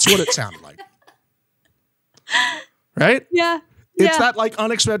 that's what it sounded like, right? Yeah. It's that like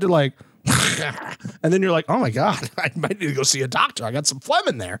unexpected like, and then you're like, oh my God, I might need to go see a doctor. I got some phlegm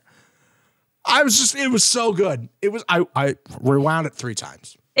in there. It was so good. I rewound it 3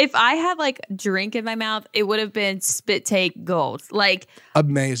 times. If I had like drink in my mouth, it would have been spit take gold. Like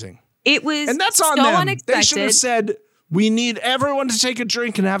amazing. It was, and that's on so them. unexpected. They should have said, we need everyone to take a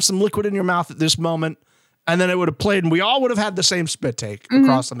drink and have some liquid in your mouth at this moment. And then it would have played, and we all would have had the same spit take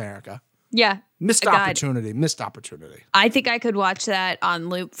across America. Yeah. Missed opportunity. I think I could watch that on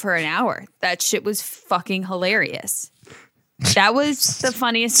loop for an hour. That shit was fucking hilarious. That was the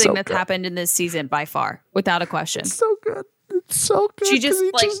funniest thing that's happened in this season by far, without a question. It's so good. It's so good. She just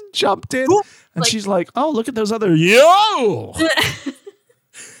like just jumped in, and she's like, "Oh, look at those other yo!"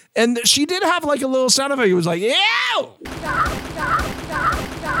 And she did have like a little sound effect. It was like, "Yo!"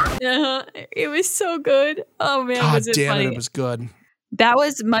 It was so good. Oh man, God was it damn funny? it was good. That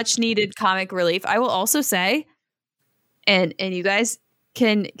was much needed comic relief. I will also say, and you guys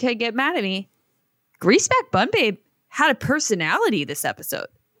can get mad at me. Greaseback Bun Babe had a personality this episode.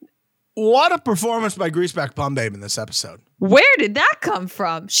 What a performance by Greaseback Bun Babe in this episode. Where did that come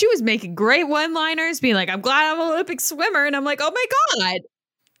from? She was making great one-liners, being like, I'm glad I'm an Olympic swimmer. And I'm like, oh my God.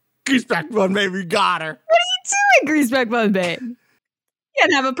 Greaseback Bun Babe, you got her. What are you doing, Greaseback Bun Babe? You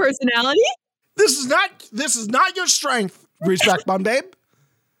can't have a personality. This is not your strength, Greaseback Bun Babe.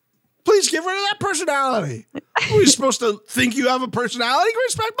 Please get rid of that personality. Are we supposed to think you have a personality,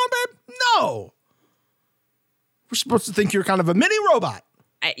 Greaseback Bun Babe? No. We're supposed to think you're kind of a mini robot.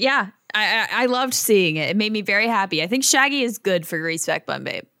 I loved seeing it. It made me very happy. I think Shaggy is good for Greaseback Bun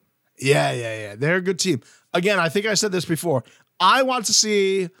Babe. Yeah. They're a good team. Again, I think I said this before. I want to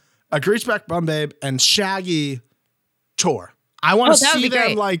see a Greaseback Bun Babe and Shaggy tour. I want to see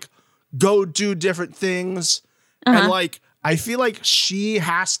them like go do different things. And like, I feel like she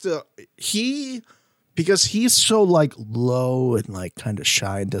has to, because he's so like low and like kind of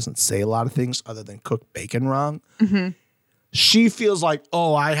shy and doesn't say a lot of things other than cook bacon wrong. She feels like,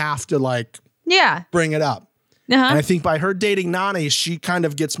 oh, I have to like bring it up. And I think by her dating Nani, she kind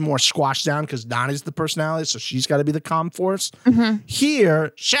of gets more squashed down because Nani's the personality, so she's got to be the calm force.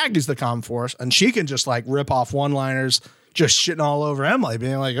 Here, Shaggy's the calm force, and she can just like rip off one-liners, just shitting all over Emily,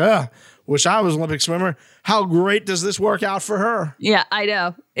 being like, wish I was an Olympic swimmer. How great does this work out for her? Yeah, I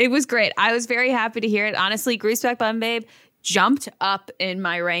know. It was great. I was very happy to hear it. Honestly, Greaseback Bun Babe jumped up in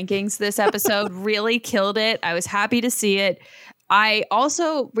my rankings this episode, really killed it. I was happy to see it. I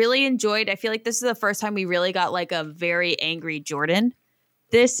also really enjoyed, I feel like this is the first time we really got like a very angry Jordan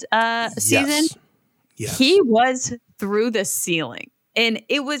this season. Yes. He was through the ceiling. And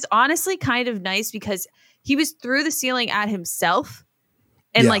it was honestly kind of nice because he was through the ceiling at himself.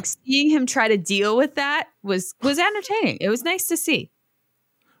 And like seeing him try to deal with that was entertaining. It was nice to see.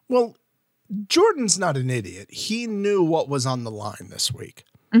 Well, Jordan's not an idiot. He knew what was on the line this week.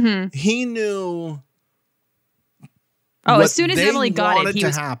 He knew. As soon as Emily got it, he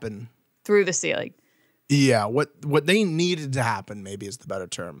was happen through the ceiling. Yeah, what they needed to happen, maybe is the better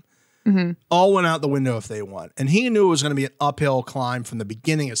term. All went out the window if they won. And he knew it was going to be an uphill climb from the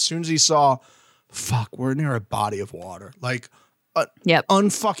beginning. As soon as he saw, we're near a body of water. Like,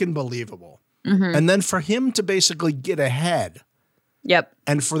 unfucking believable. And then for him to basically get ahead.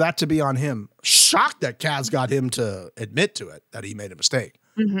 And for that to be on him. Shocked that Kaz got him to admit to it, that he made a mistake.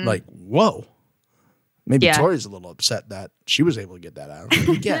 Like, whoa. Maybe Tori's a little upset that she was able to get that out.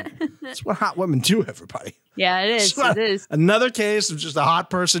 Again, that's what hot women do, everybody. Yeah, it is. It is. Another case of just a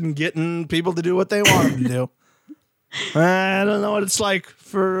hot person getting people to do what they want them to do. I don't know what it's like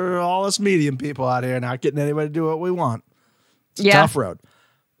for all us medium people out here not getting anybody to do what we want. It's a tough road.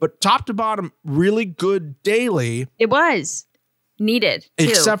 But top to bottom, really good daily. It was needed, too.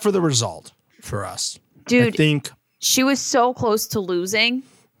 Except for the result for us. Dude, I think she was so close to losing.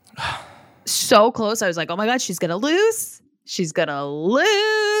 So close. I was like, oh my God, she's going to lose. She's going to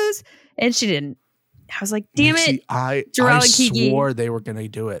lose. And she didn't. I was like, damn it. I swore they were going to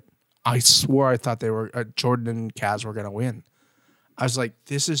do it. I swore I thought they were Jordan and Kaz were going to win. I was like,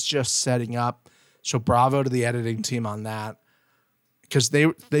 this is just setting up. So bravo to the editing team on that. Because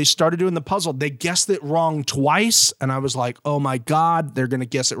they started doing the puzzle. They guessed it wrong twice. And I was like, oh my God, they're going to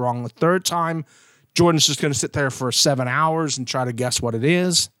guess it wrong the third time. Jordan's just going to sit there for 7 hours and try to guess what it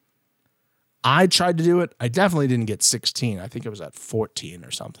is. I tried to do it. I definitely didn't get 16. I think it was at 14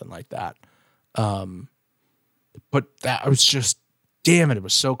 or something like that. But that was just, damn it, it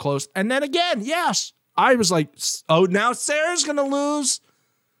was so close. And then again, yes, I was like, oh, now Sarah's going to lose.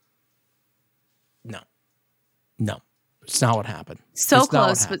 No, it's not what happened. So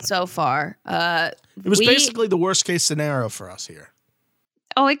close, but so far. It was basically the worst case scenario for us here.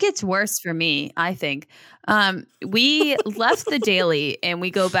 Oh, it gets worse for me, I think. We left the Daily and we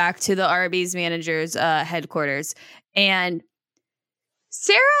go back to the Arby's manager's headquarters. And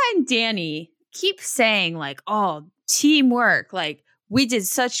Sarah and Danny keep saying, like, oh, teamwork. Like, we did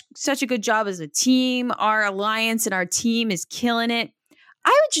such a good job as a team. Our alliance and our team is killing it. I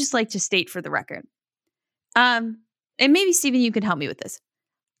would just like to state for the record. And maybe, Steven, you can help me with this.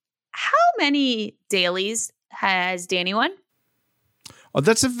 How many Dailies has Danny won? Oh,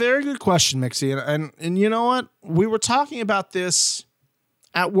 that's a very good question, Mixie. And you know what? We were talking about this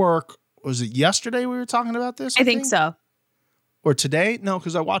at work. Was it yesterday we were talking about this? I think so. Or today? No,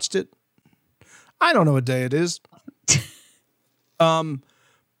 because I watched it. I don't know what day it is.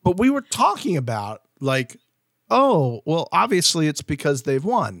 But we were talking about, like, oh, well, obviously it's because they've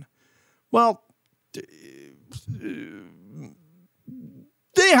won. Well,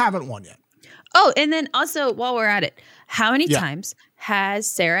 they haven't won yet. Oh, and then also, while we're at it, how many times has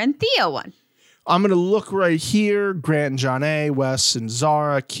Sarah and Theo won? I'm going to look right here. Grant and John A., Wes and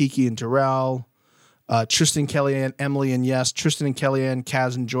Zara, Kiki and Darrell, Tristan, Kellyanne, Emily and Yes, Tristan and Kellyanne,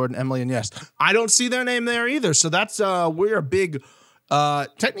 Kaz and Jordan, Emily and Yes. I don't see their name there either. So that's, we're a big,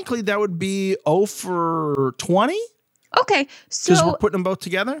 technically that would be 0 for 20. Okay. So because we're putting them both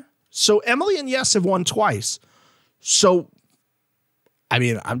together. So Emily and Yes have won twice. So, I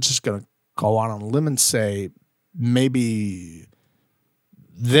mean, I'm just going to go out on a limb and say maybe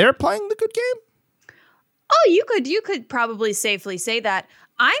they're playing the good game. Oh, you could probably safely say that.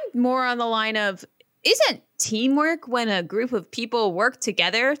 I'm more on the line of, isn't teamwork when a group of people work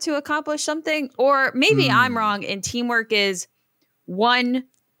together to accomplish something? Or maybe I'm wrong and teamwork is one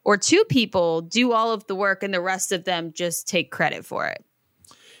or two people do all of the work and the rest of them just take credit for it.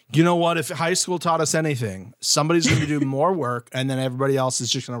 You know what? If high school taught us anything, somebody's going to do more work and then everybody else is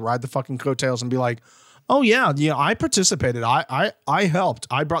just going to ride the fucking coattails and be like, oh, yeah, I participated. I helped.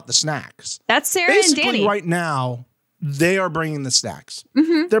 I brought the snacks. That's Sarah Basically, and Danny. right now, they are bringing the snacks.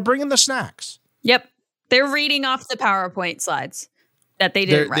 Mm-hmm. They're bringing the snacks. Yep. They're reading off the PowerPoint slides that they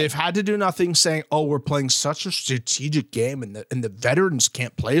didn't write. They've had to do nothing saying, oh, we're playing such a strategic game and the veterans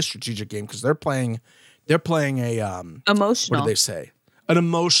can't play a strategic game because they're playing a emotional. What do they say? An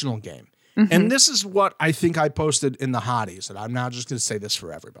emotional game. Mm-hmm. And this is what I think I posted in the hotties, and I'm now just going to say this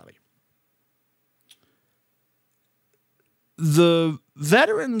for everybody. The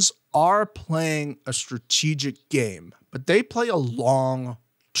veterans are playing a strategic game, but they play a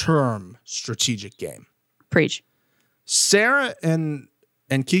long-term strategic game. Preach. Sarah and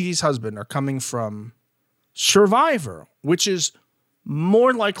Kiki's husband are coming from Survivor, which is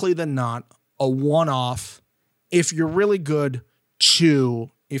more likely than not a one-off. If you're really good,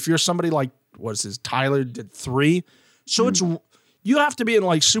 2. If you're somebody like, Tyler did 3. So it's, you have to be in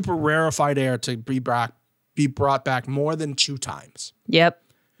like super rarefied air to be brought back more than 2 times. Yep.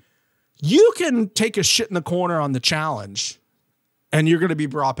 You can take a shit in the corner on the challenge and you're going to be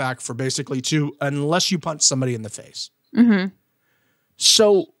brought back for basically 2 unless you punch somebody in the face. Mm-hmm.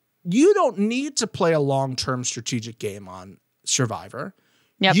 So you don't need to play a long-term strategic game on Survivor.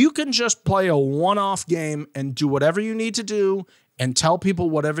 Yep. You can just play a one-off game and do whatever you need to do and tell people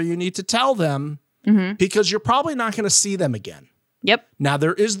whatever you need to tell them because you're probably not going to see them again. Yep. Now,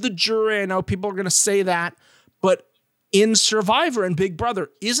 there is the jury. I know people are going to say that, but in Survivor and Big Brother,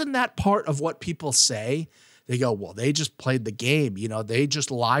 isn't that part of what people say? They go, well, they just played the game. You know, they just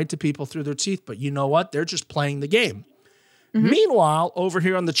lied to people through their teeth, but you know what? They're just playing the game. Mm-hmm. Meanwhile, over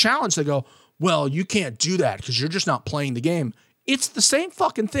here on the challenge, they go, well, you can't do that because you're just not playing the game. It's the same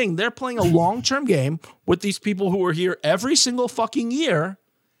fucking thing. They're playing a long-term game with these people who are here every single fucking year.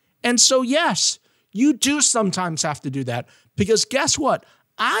 And so, yes, you do sometimes have to do that because guess what?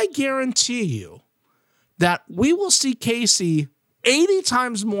 I guarantee you that we will see Casey 80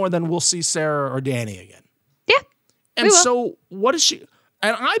 times more than we'll see Sarah or Danny again. Yeah. And so what is she?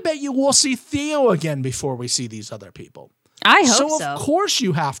 And I bet you we'll see Theo again before we see these other people. I hope so. So of course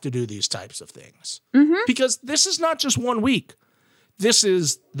you have to do these types of things because this is not just 1 week. This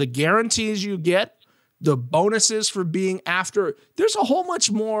is the guarantees you get, the bonuses for being after. There's a whole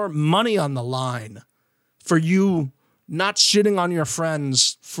much more money on the line for you not shitting on your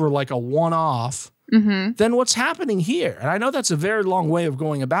friends for like a one-off than what's happening here. And I know that's a very long way of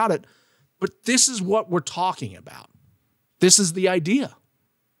going about it, but this is what we're talking about. This is the idea.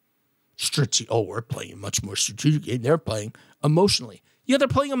 we're playing a much more strategic game. They're playing emotionally. Yeah, they're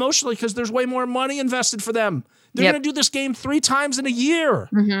playing emotionally because there's way more money invested for them. They're going to do this game 3 times in a year.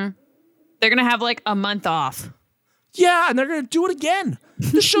 Mm-hmm. They're going to have like a month off. Yeah, and they're going to do it again.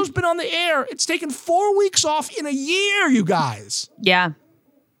 This show's been on the air. It's taken 4 weeks off in a year, you guys. Yeah.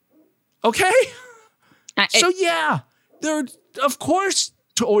 Okay? They're, of course,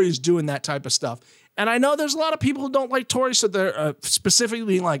 Tori's doing that type of stuff. And I know there's a lot of people who don't like Tori, so they're specifically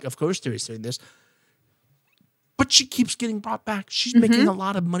being like, of course Tori's doing this. But she keeps getting brought back. She's making a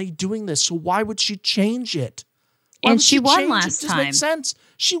lot of money doing this, so why would she change it? And she won last time. It doesn't make sense.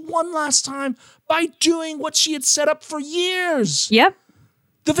 She won last time by doing what she had set up for years. Yep.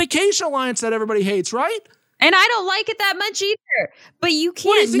 The Vacation Alliance that everybody hates, right? And I don't like it that much either. But you can't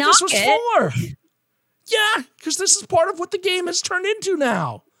What do you think knock this was for? Yeah, because this is part of what the game has turned into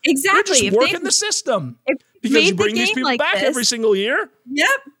now. Exactly. They're just working the system. Because you bring these people like back every single year. Yep.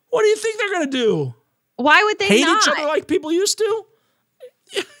 What do you think they're going to do? Why would they hate not? each other like people used to?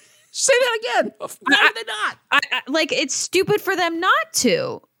 Say that again. Why would they not? Like, it's stupid for them not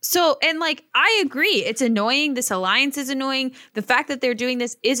to. So, and like, I agree. It's annoying. This alliance is annoying. The fact that they're doing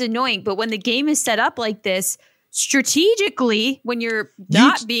this is annoying. But when the game is set up like this, strategically, when you're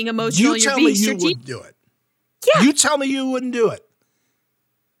not being emotional, you're being strategic. You wouldn't do it. Yeah. You tell me you wouldn't do it.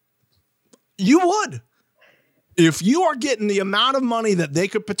 You would. If you are getting the amount of money that they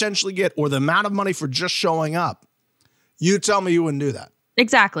could potentially get or the amount of money for just showing up, you tell me you wouldn't do that.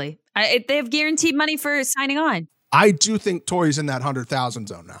 Exactly. They have guaranteed money for signing on. I do think Tori's in that 100,000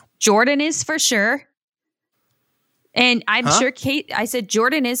 zone now. Jordan is for sure. And I'm sure I said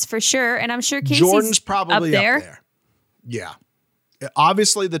Jordan is for sure. And I'm sure Casey's Jordan's probably up there. Up there. Yeah.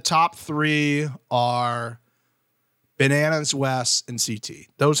 Obviously, the top 3 are Bananas, Wes, and CT.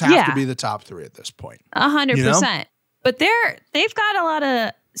 Those have to be the top 3 at this point. 100%. But they've got a lot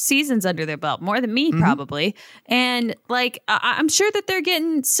of seasons under their belt, more than me probably. And like, I'm sure that they're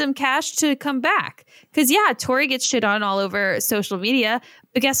getting some cash to come back. Because Tori gets shit on all over social media.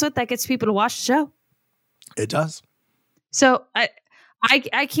 But guess what? That gets people to watch the show. It does. So I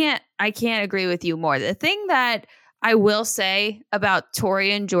can't agree with you more. The thing that I will say about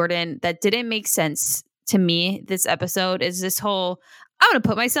Tori and Jordan that didn't make sense to me this episode is this whole, I'm going to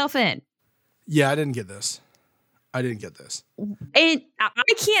put myself in. Yeah, I didn't get this. And I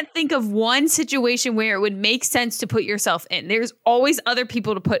can't think of one situation where it would make sense to put yourself in. There's always other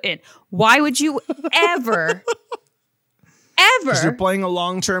people to put in. Why would you ever? Because they're playing a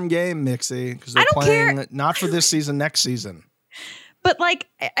long-term game, Mixie. Because they're playing not for this season, next season. But like,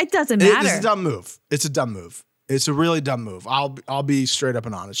 it doesn't matter. It's a dumb move. It's a really dumb move. I'll be straight up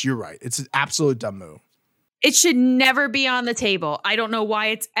and honest. You're right. It's an absolute dumb move. It should never be on the table. I don't know why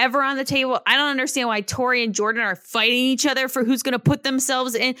it's ever on the table. I don't understand why Tori and Jordan are fighting each other for who's going to put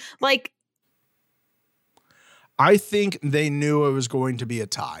themselves in. Like, I think they knew it was going to be a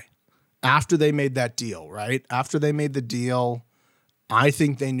tie after they made that deal, right? After they made the deal, I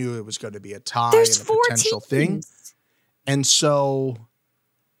think they knew it was going to be a tie and a potential thing. And so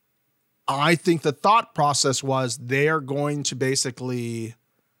I think the thought process was they're going to basically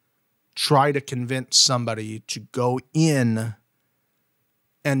try to convince somebody to go in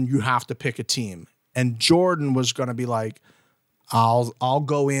and you have to pick a team. And Jordan was going to be like, I'll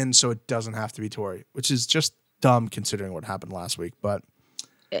go in so it doesn't have to be Tori, which is just dumb considering what happened last week, but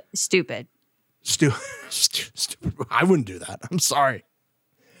stupid. Stupid. I wouldn't do that. I'm sorry.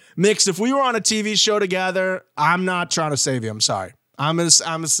 Mix, if we were on a TV show together, I'm not trying to save you. I'm sorry. I'm gonna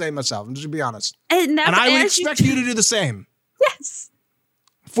save myself. I'm just gonna be honest. And I would expect you to do the same. Yes.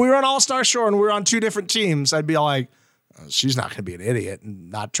 If we were on All-Star Shore and we were on 2 different teams, I'd be like, she's not going to be an idiot and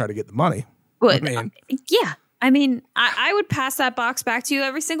not try to get the money. Would. I mean, I would pass that box back to you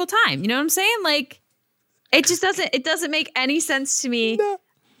every single time. You know what I'm saying? Like, it just doesn't make any sense to me. No.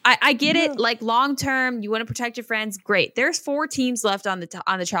 I get it. Like, long term, you want to protect your friends. Great. There's 4 teams left on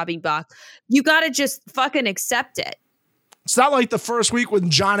the chopping block. You got to just fucking accept it. It's not like the first week when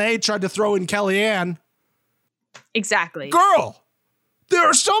John A. tried to throw in Kellyanne. Exactly. Girl. There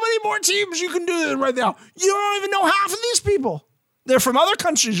are so many more teams you can do right now. You don't even know half of these people. They're from other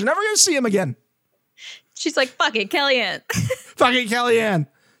countries. You're never going to see them again. She's like, fuck it, Kellyanne. Fuck it, Kellyanne.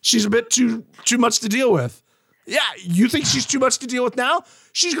 She's a bit too much to deal with. Yeah, you think she's too much to deal with now?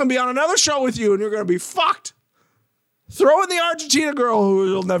 She's going to be on another show with you, and you're going to be fucked. Throw in the Argentina girl who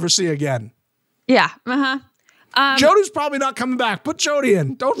you'll never see again. Yeah, Jody's probably not coming back. Put Jody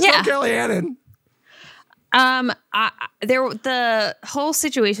in. Don't throw Kellyanne in. The whole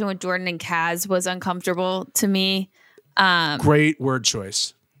situation with Jordan and Kaz was uncomfortable to me. Great word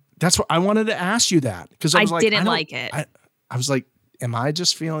choice. That's what I wanted to ask you that because I didn't like it. I was like, am I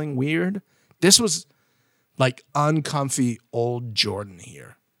just feeling weird? This was like uncomfy old Jordan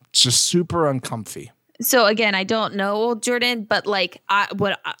here. It's just super uncomfy. So again, I don't know old Jordan, but like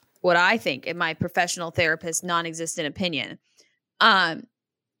what I think in my professional therapist non-existent opinion,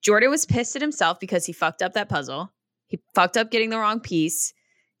 Jordan was pissed at himself because he fucked up that puzzle. He fucked up getting the wrong piece.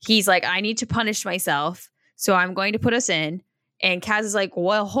 He's like, I need to punish myself, so I'm going to put us in. And Kaz is like,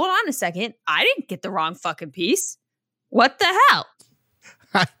 well, hold on a second. I didn't get the wrong fucking piece. What the hell?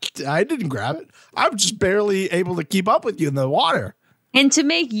 I didn't grab it. I'm just barely able to keep up with you in the water. And to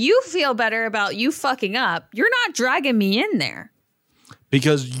make you feel better about you fucking up, you're not dragging me in there.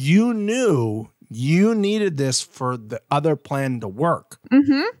 Because you knew you needed this for the other plan to work.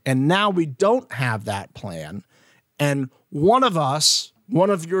 Mm-hmm. And now we don't have that plan. And one of us, one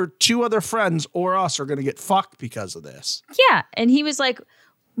of your two other friends or us are going to get fucked because of this. Yeah. And he was like,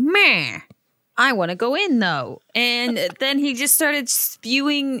 meh, I want to go in though. And then he just started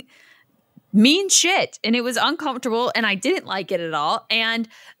spewing mean shit. And it was uncomfortable. And I didn't like it at all. And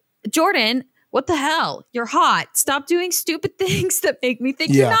Jordan, what the hell? You're hot. Stop doing stupid things that make me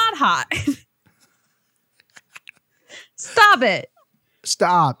think you're not hot. Stop it.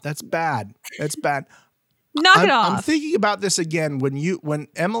 Stop. That's bad. That's bad. Knock it off. I'm thinking about this again. When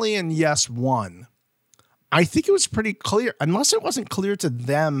Emily and Yes won, I think it was pretty clear, unless it wasn't clear to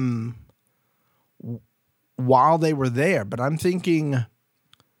them while they were there. But I'm thinking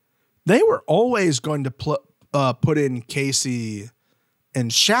they were always going to put in Casey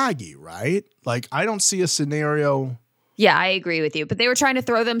and Shaggy, right? Like, I don't see a scenario. Yeah, I agree with you. But they were trying to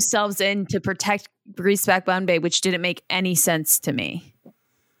throw themselves in to protect Greaseback Bombay, which didn't make any sense to me.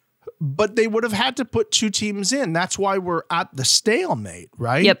 But they would have had to put two teams in. That's why we're at the stalemate,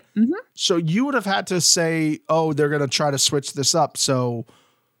 right? Yep. Mm-hmm. So you would have had to say, oh, they're going to try to switch this up. So,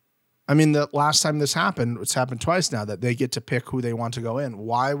 I mean, the last time this happened, it's happened twice now, that they get to pick who they want to go in.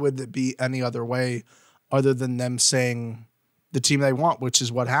 Why would it be any other way other than them saying the team they want, which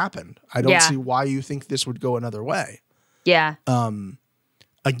is what happened? I don't see why you think this would go another way. Yeah.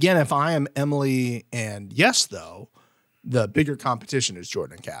 Again, if I am Emily and Yes, though, the bigger competition is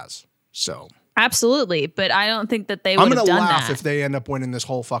Jordan and Kaz. So absolutely, but I don't think that they would have done that. I'm gonna laugh if they end up winning this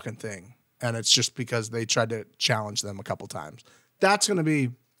whole fucking thing, and it's just because they tried to challenge them a couple times. That's gonna be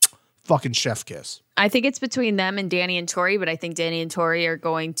fucking chef kiss. I think it's between them and Danny and Tori, but I think Danny and Tori are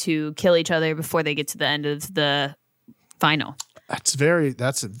going to kill each other before they get to the end of the final.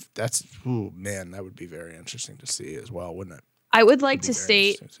 Oh man, that would be very interesting to see as well, wouldn't it? I would like to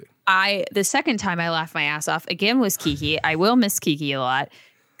state, the second time I laughed my ass off again was Kiki. I will miss Kiki a lot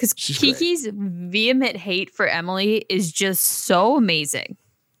because Kiki's vehement hate for Emily is just so amazing.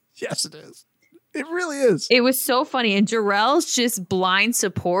 Yes, it is. It really is. It was so funny. And Jarrell's just blind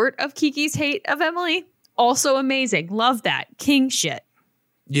support of Kiki's hate of Emily, also amazing. Love that. King shit.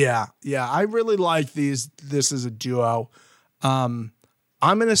 Yeah. I really like this as a duo. I'm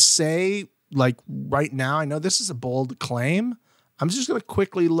going to say, like, right now, I know this is a bold claim. I'm just going to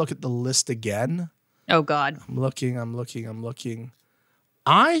quickly look at the list again. Oh, God. I'm looking.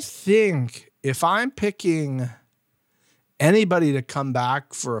 I think if I'm picking anybody to come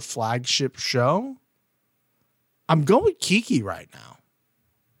back for a flagship show, I'm going Kiki right now.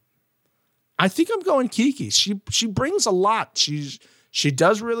 I think I'm going Kiki. She brings a lot. She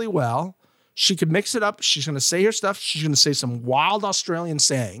does really well. She could mix it up. She's going to say her stuff. She's going to say some wild Australian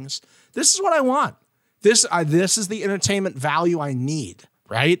sayings. This is what I want. This is the entertainment value I need,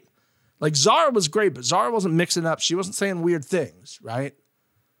 right? Like, Zara was great, but Zara wasn't mixing up. She wasn't saying weird things, right?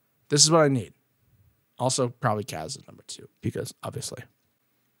 This is what I need. Also, probably Kaz is number 2, because obviously.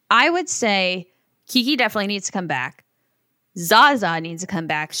 I would say Kiki definitely needs to come back. Zaza needs to come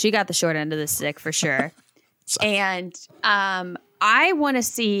back. She got the short end of the stick for sure. And I want to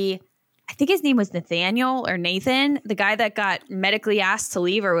see, I think his name was Nathaniel or Nathan, the guy that got medically asked to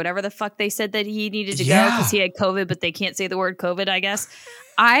leave or whatever the fuck they said that he needed to go because he had COVID, but they can't say the word COVID, I guess.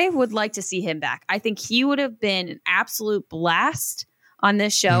 I would like to see him back. I think he would have been an absolute blast on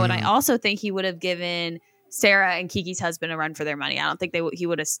this show. And I also think he would have given Sarah and Kiki's husband a run for their money. I don't think he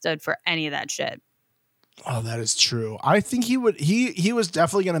would have stood for any of that shit. Oh, that is true. I think he would. He was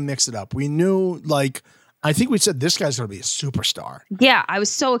definitely going to mix it up. We knew, like, I think we said this guy's going to be a superstar. Yeah, I was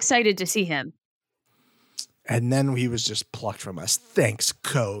so excited to see him. And then he was just plucked from us. Thanks,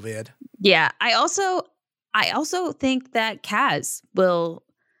 COVID. Yeah, I also think that Kaz will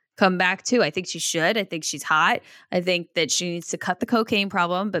come back too. I think she should. I think she's hot. I think that she needs to cut the cocaine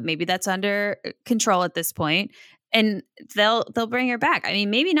problem, but maybe that's under control at this point. And they'll bring her back. I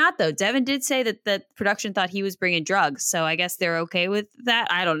mean, maybe not though. Devin did say that the production thought he was bringing drugs, so I guess they're okay with that.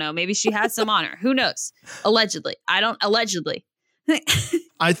 I don't know. Maybe she has some on her. Who knows? Allegedly. Allegedly.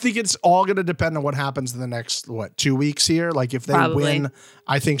 I think it's all going to depend on what happens in the next, 2 weeks here. Like if they win,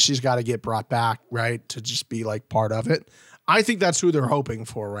 I think she's got to get brought back, right? To just be like part of it. I think that's who they're hoping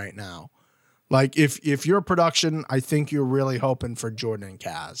for right now. Like if you're production, I think you're really hoping for Jordan and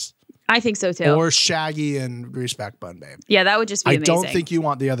Kaz. I think so too. Or Shaggy and Greaseback Bun Babe. Yeah, that would just be amazing. I don't think you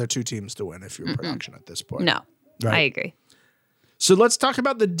want the other two teams to win if you're production at this point. No, right. I agree. So let's talk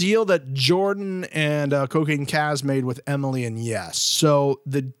about the deal that Jordan and Cocaine Kaz made with Emily and Yes. So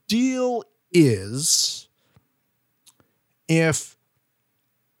the deal is if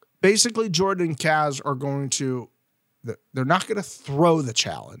basically Jordan and Kaz are going to, they're not going to throw the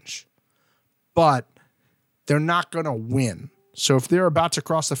challenge, but they're not going to win. So if they're about to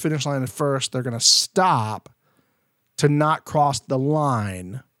cross the finish line at first, they're going to stop to not cross the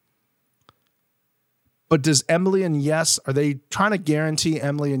line. But does Emily and Yes, are they trying to guarantee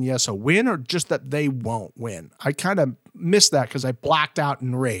Emily and Yes a win or just that they won't win? I kind of missed that because I blacked out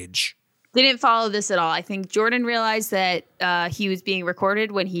in rage. Didn't follow this at all. I think Jordan realized that he was being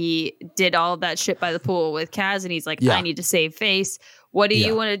recorded when he did all of that shit by the pool with Kaz. And he's like, I need to save face. What do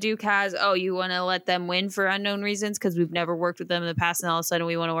you want to do, Kaz? Oh, you want to let them win for unknown reasons because we've never worked with them in the past and all of a sudden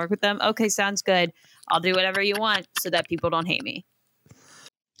we want to work with them? Okay, sounds good. I'll do whatever you want so that people don't hate me.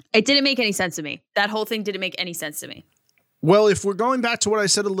 It didn't make any sense to me. That whole thing didn't make any sense to me. Well, if we're going back to what I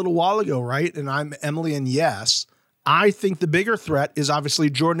said a little while ago, right, and I'm Emily and Yes, I think the bigger threat is obviously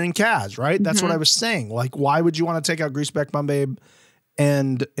Jordan and Kaz, right? That's what I was saying. Like, why would you want to take out Greaseback Bun Babe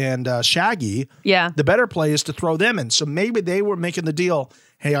and Shaggy? Yeah. The better play is to throw them in. So maybe they were making the deal,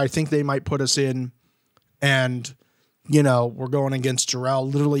 hey, I think they might put us in and, we're going against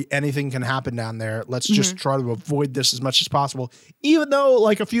Jarrell. Literally anything can happen down there. Let's just try to avoid this as much as possible. Even though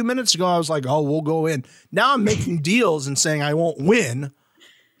like a few minutes ago, I was like, oh, we'll go in. Now I'm making deals and saying I won't win.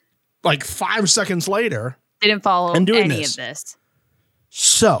 Like 5 seconds later. Didn't follow any of this.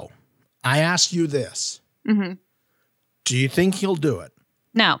 So I ask you this. Do you think he'll do it?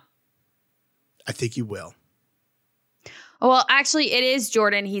 No. I think he will. Well, actually, it is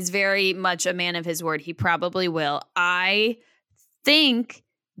Jordan. He's very much a man of his word. He probably will. I think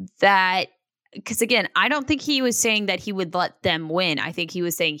that, because again, I don't think he was saying that he would let them win. I think he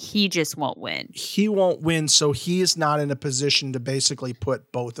was saying he just won't win. He won't win, so he is not in a position to basically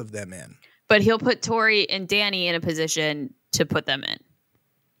put both of them in. But he'll put Tori and Danny in a position to put them in.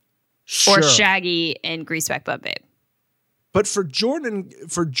 Sure. Or Shaggy and Greaseback Bun Babe. But for Jordan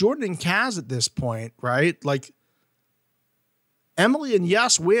and Kaz at this point, right? Like, Emily and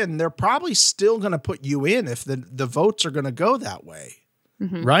Yes win, they're probably still going to put you in if the votes are going to go that way,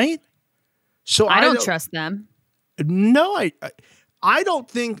 right? So I don't trust them. No, I don't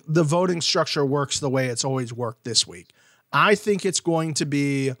think the voting structure works the way it's always worked this week. I think it's going to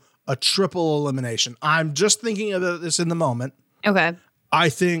be a triple elimination. I'm just thinking about this in the moment. Okay. I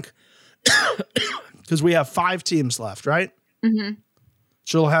think because we have 5 teams left, right? So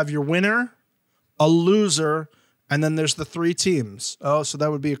you'll have your winner, a loser, and then there's the 3 teams. Oh, so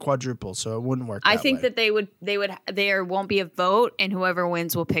that would be a quadruple. So it wouldn't work. I think that there won't be a vote, and whoever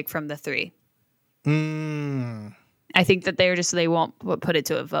wins will pick from the 3. I think that they won't put it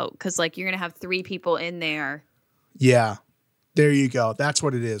to a vote because like you're gonna have 3 people in there. Yeah, there you go. That's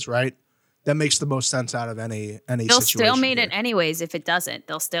what it is, right? That makes the most sense out of any They'll situation. stalemate it anyways. If it doesn't,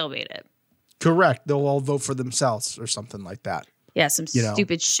 they'll stalemate it. Correct. They'll all vote for themselves or something like that. Yeah, some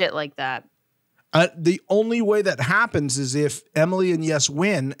stupid shit like that. The only way that happens is if Emily and Yes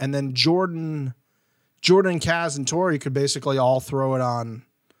win, and then Jordan, Kaz, and Tori could basically all throw it on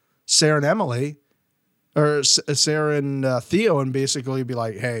Sarah and Emily, or Sarah and Theo, and basically be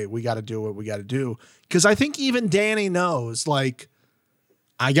like, "Hey, we got to do what we got to do." Because I think even Danny knows, like,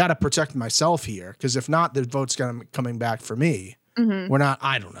 I got to protect myself here. Because if not, the vote's coming back for me. We're not.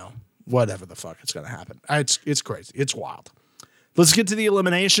 I don't know. Whatever the fuck is going to happen. It's crazy. It's wild. Let's get to the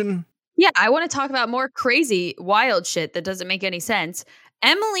elimination. Yeah, I want to talk about more crazy, wild shit that doesn't make any sense.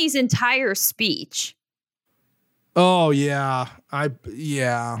 Emily's entire speech. Oh, yeah.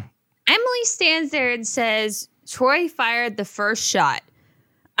 Emily stands there and says, Troy fired the first shot.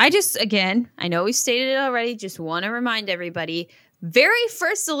 I know we stated it already, just want to remind everybody, very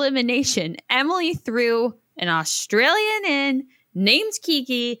first elimination, Emily threw an Australian in, named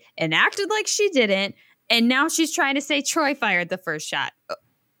Kiki, and acted like she didn't, and now she's trying to say Troy fired the first shot.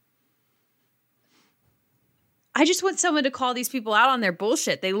 I just want someone to call these people out on their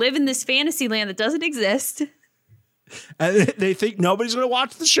bullshit. They live in this fantasy land that doesn't exist. And they think nobody's going to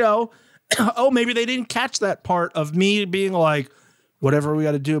watch the show. Oh, maybe they didn't catch that part of me being like, whatever we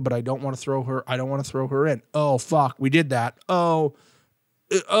got to do, but I don't want to throw her. I don't want to throw her in. Oh, fuck. We did that. No,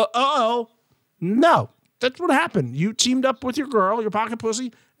 that's what happened. You teamed up with your girl, your pocket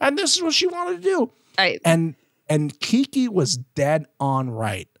pussy, and this is what she wanted to do. Right. And Kiki was dead on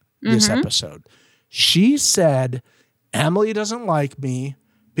right this episode. She said, Emily doesn't like me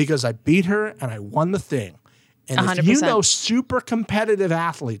because I beat her and I won the thing. And 100%. if you know super competitive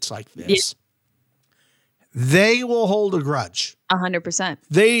athletes like this, they will hold a grudge.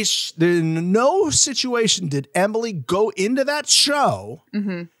 100%. In no situation did Emily go into that show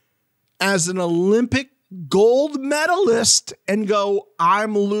as an Olympic gold medalist and go,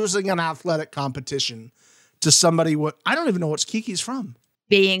 I'm losing an athletic competition to somebody. I don't even know what Kiki's from.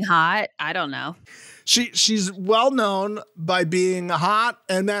 Being hot. I don't know. She's well known by being hot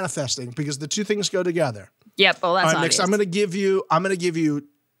and manifesting because the two things go together. Yep. Well, that's All right, obvious. next, I'm going to give you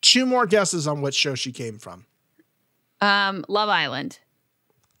 2 more guesses on which show she came from. Love Island.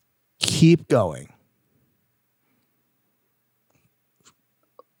 Keep going.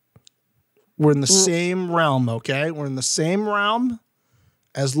 We're in the same realm, okay? We're in the same realm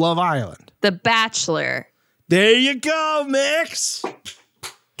as Love Island. The Bachelor. There you go, Mix.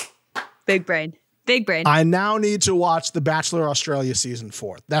 Big brain. Big brain. I now need to watch The Bachelor Australia season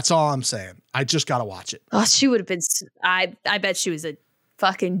 4. That's all I'm saying. I just got to watch it. Oh, she would have been. I bet she was a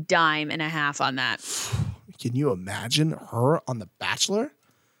fucking dime and a half on that. Can you imagine her on The Bachelor?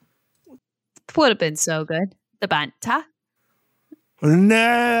 Would have been so good. The Banta.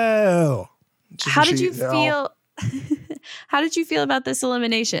 No. How did you feel? How did you feel about this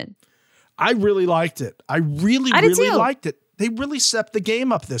elimination? I really liked it. I really liked it. They really stepped the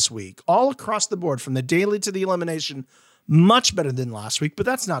game up this week, all across the board, from the daily to the elimination. Much better than last week, but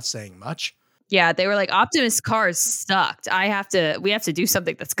that's not saying much. Yeah, they were like, Optimus cars sucked. We have to do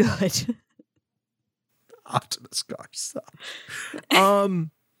something that's good. Optimus cars suck.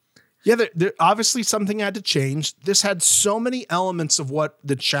 Yeah, there obviously something had to change. This had so many elements of what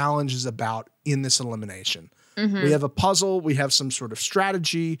the challenge is about in this elimination. We have a puzzle. We have some sort of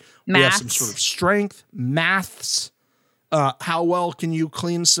strategy. Maths. We have some sort of strength. Maths. How well can you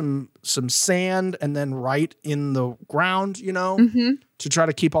clean some sand and then write in the ground, to try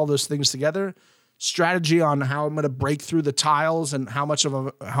to keep all those things together. Strategy on how I'm going to break through the tiles and how much of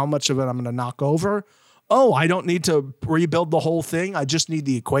it I'm going to knock over. Oh, I don't need to rebuild the whole thing. I just need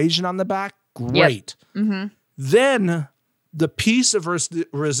the equation on the back. Great. Yep. Then the piece of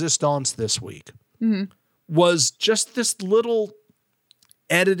resistance this week was just this little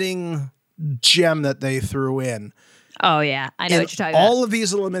editing gem that they threw in. Oh, yeah. I know what you're talking about. All of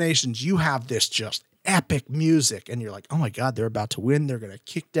these eliminations, you have this just epic music, and you're like, oh my God, they're about to win. They're going to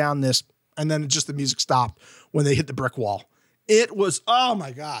kick down this. And then just the music stopped when they hit the brick wall. It was, oh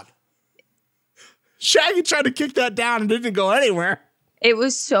my God. Shaggy tried to kick that down and didn't go anywhere. It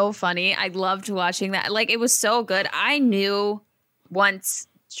was so funny. I loved watching that. Like, it was so good. I knew once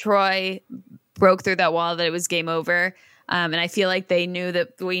Troy broke through that wall that it was game over. And I feel like we knew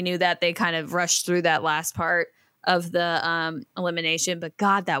that they kind of rushed through that last part of the elimination. But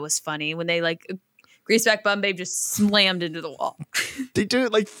God, that was funny when they Greaseback Bum Babe just slammed into the wall. They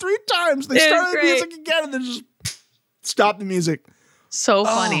did it 3 times. They started the music again and then just stopped the music. So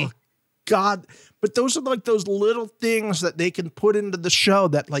funny. Oh, God. But those are those little things that they can put into the show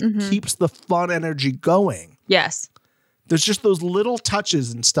that keeps the fun energy going. Yes. There's just those little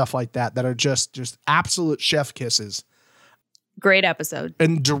touches and stuff like that are just absolute chef kisses. Great episode.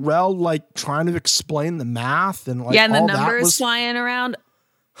 And Darrell trying to explain the math and and the all numbers flying around.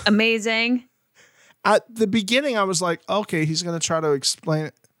 Amazing. At the beginning, I was like, okay, he's going to try to explain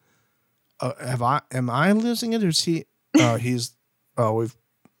it. Am I losing it? Or is he? All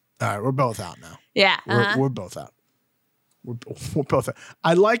right, we're both out now. Yeah. We're both out. We're both out.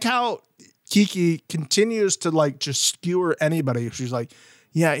 I like how Kiki continues to just skewer anybody. She's like,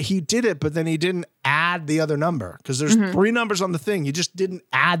 yeah, he did it, but then he didn't add the other number because there's 3 numbers on the thing. You just didn't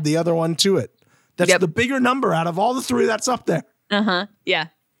add the other one to it. That's the bigger number out of all the 3 that's up there. Yeah.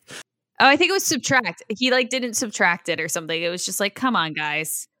 Oh, I think it was subtract. He didn't subtract it or something. It was just come on,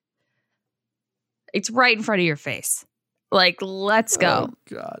 guys. It's right in front of your face. Let's go. Oh,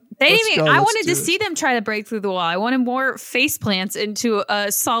 God. I wanted to see them try to break through the wall. I wanted more face plants into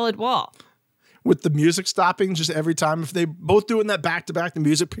a solid wall. With the music stopping just every time. If they both doing that back to back, the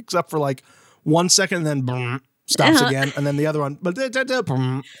music picks up for 1 second and then boom, stops again. And then the other one,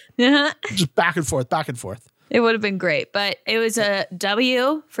 boom, just back and forth, back and forth. It would have been great. But it was a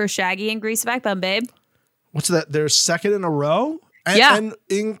W for Shaggy and Greaseback Bum Babe. What's that? Their second in a row? And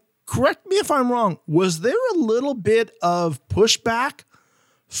correct me if I'm wrong. Was there a little bit of pushback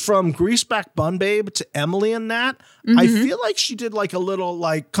from Greaseback Bun Babe to Emily in that? I feel like she did a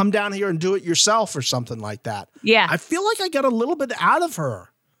little come down here and do it yourself or something like that. Yeah. I feel like I got a little bit out of her.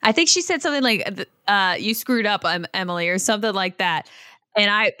 I think she said something like, you screwed up, Emily, or something like that.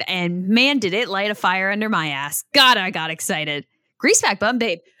 And man, did it light a fire under my ass. God, I got excited. Greaseback Bum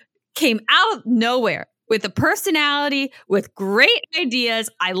Babe came out of nowhere with a personality, with great ideas.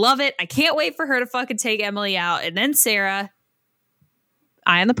 I love it. I can't wait for her to fucking take Emily out. And then Sarah,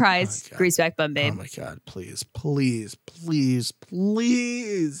 eye on the prize, Greaseback Bum Babe. Oh my God, please, please, please,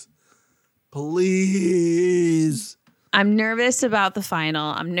 please, please. I'm nervous about the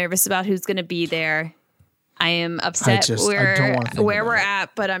final. I'm nervous about who's going to be there. I am upset where we're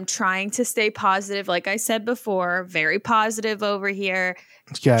at, but I'm trying to stay positive. Like I said before, very positive over here.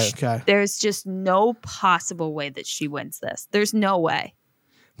 Okay. There's just no possible way that she wins this. There's no way.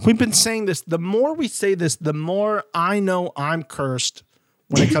 We've been saying this. The more we say this, the more I know I'm cursed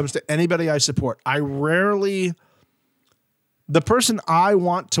when it comes to anybody I support. The person I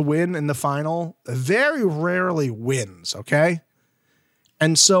want to win in the final very rarely wins, okay?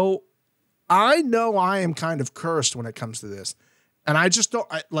 And so I know I am kind of cursed when it comes to this. And I just don't,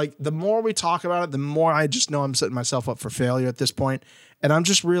 the more we talk about it, the more I just know I'm setting myself up for failure at this point. And I'm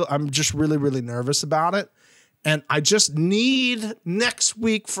just really, really nervous about it. And I just need next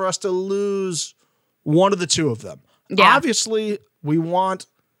week for us to lose one of the two of them. Yeah. Obviously, we want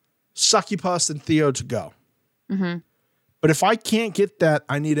Succubus and Theo to go. Mm-hmm. But if I can't get that,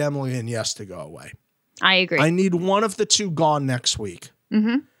 I need Emily and Yes to go away. I agree. I need one of the two gone next week.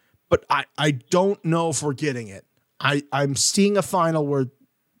 Mm-hmm. But I don't know if we're getting it. I'm seeing a final where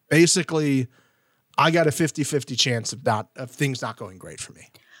basically I got a 50-50 chance of things not going great for me.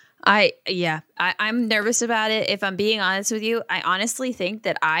 I'm nervous about it. If I'm being honest with you, I honestly think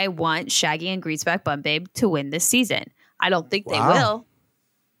that I want Shaggy and Greaseback Bum Babe to win this season. I don't think they will,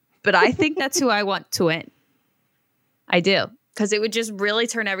 but I think that's who I want to win. I do, because it would just really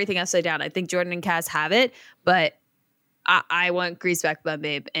turn everything upside down. I think Jordan and Cass have it, but I want Greaseback Bum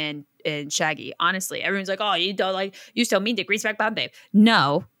Babe and Shaggy. Honestly, everyone's like, "Oh, you don't like, you still mean to Greaseback Bum Babe."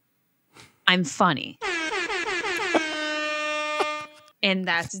 No, I'm funny, and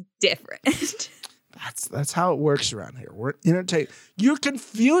that's different. That's how it works around here. We're entertained. You're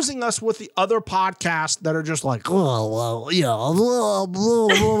confusing us with the other podcasts that are just like, oh, yeah, blah, blah,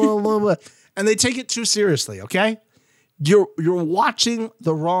 blah, blah, blah. And they take it too seriously. Okay, you're watching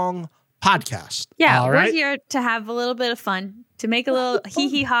the wrong podcast. Yeah, we're here to have a little bit of fun, to make a little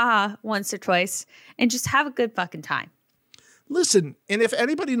hee ha ha once or twice, and just have a good fucking time. Listen, and if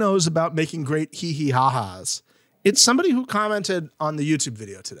anybody knows about making great hee ha ha's, it's somebody who commented on the YouTube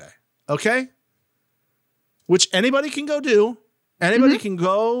video today. Okay, which anybody can go do. Anybody can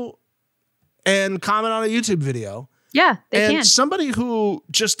go and comment on a YouTube video. Yeah, they can. And somebody who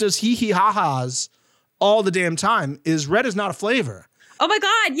just does hee ha ha's all the damn time is Red Is Not a Flavor. Oh my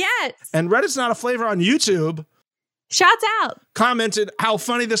God, yes. And Red Is Not a Flavor on YouTube. Shouts out. Commented how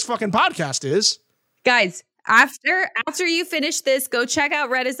funny this fucking podcast is. Guys, after you finish this, go check out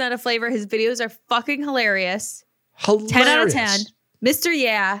Red Is Not a Flavor. His videos are fucking hilarious. 10 out of 10. Mr.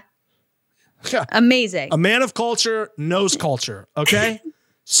 Yeah. Amazing. A man of culture knows culture, okay?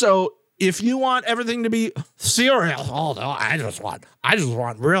 So if you want everything to be serious, I just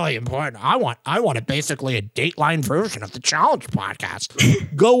want really important. I want basically a Dateline version of the Challenge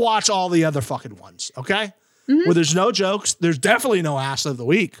podcast. Go watch all the other fucking ones, okay? Mm-hmm. Where there's no jokes, there's definitely no ass of the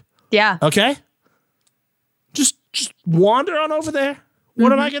week. Yeah. Okay? Just wander on over there.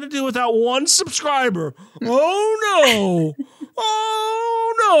 What am I going to do without one subscriber? Oh no.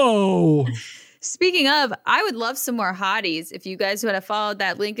 Oh no. Speaking of, I would love some more hotties. If you guys would have followed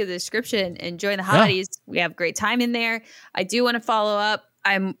that link in the description and join the hotties, we have a great time in there. I do want to follow up.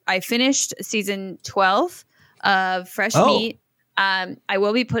 I finished season 12 of Fresh Meat. I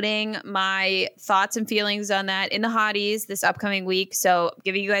will be putting my thoughts and feelings on that in the hotties this upcoming week. So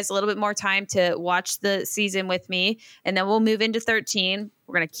giving you guys a little bit more time to watch the season with me. And then we'll move into 13.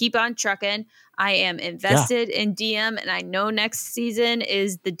 We're going to keep on trucking. I am invested in DM, and I know next season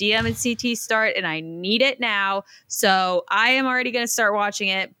is the DM and CT start, and I need it now. So I am already going to start watching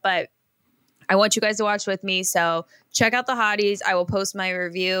it, but I want you guys to watch with me. So check out the hotties. I will post my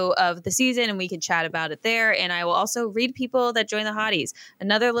review of the season, and we can chat about it there. And I will also read people that join the hotties.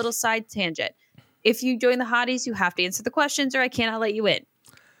 Another little side tangent. If you join the hotties, you have to answer the questions, or I cannot let you in.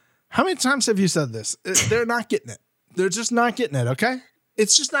 How many times have you said this? They're not getting it. They're just not getting it, okay?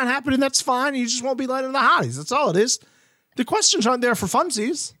 It's just not happening. That's fine. You just won't be letting the hotties. That's all it is. The questions aren't there for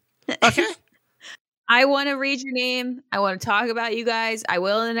funsies. Okay? I want to read your name. I want to talk about you guys. I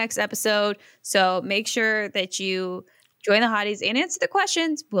will in the next episode. So make sure that you join the hotties and answer the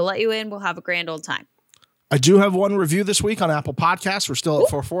questions. We'll let you in. We'll have a grand old time. I do have one review this week on Apple Podcasts. We're still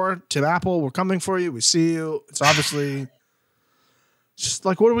at 4-4. Tim Apple, we're coming for you. We see you. It's obviously Just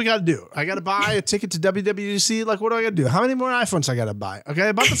like, what do we got to do? I got to buy a ticket to WWDC. Like, what do I got to do? How many more iPhones I got to buy? Okay,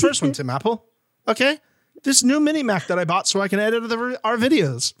 I bought the first one, Tim Apple. Okay, this new mini Mac that I bought so I can edit our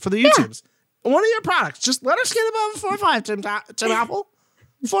videos for the YouTubes. One of your products. Just let us get above 4.5, Tim Apple.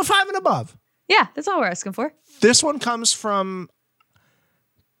 4.5 and above. Yeah, that's all we're asking for. This one comes from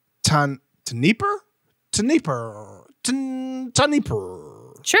Taniper.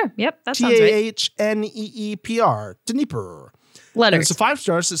 Sure. Yep. That sounds right. TAHNEEPR. Taniper. Letters. And it's a 5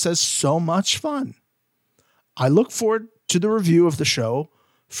 stars that says so much fun. I look forward to the review of the show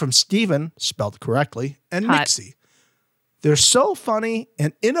from Steven, spelled correctly, and Hot. Nixie. They're so funny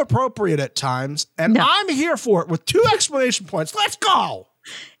and inappropriate at times, and I'm here for it with 2 exclamation points. Let's go.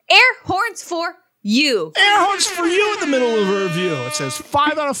 Air horns for you. Air horns for you in the middle of a review. It says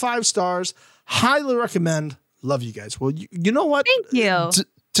 5 out of 5 stars. Highly recommend. Love you guys. Well, you know what? Thank you.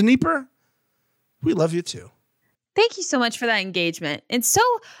 Taniper, we love you too. Thank you so much for that engagement. It's so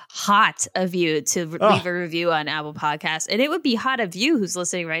hot of you to leave a review on Apple Podcasts. And it would be hot of you who's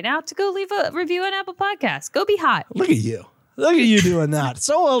listening right now to go leave a review on Apple Podcasts. Go be hot. Look at you. Look at you doing that.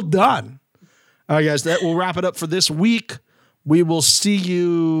 So well done. All right, guys, that will wrap it up for this week. We will see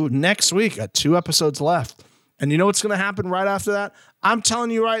you next week at 2 episodes left. And you know what's going to happen right after that? I'm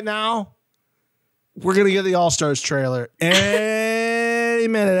telling you right now, we're going to get the All-Stars trailer any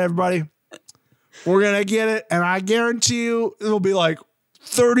minute, everybody. We're going to get it, and I guarantee you it'll be like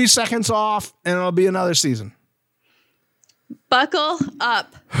 30 seconds off, and it'll be another season. Buckle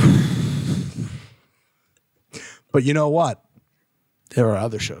up. But you know what? There are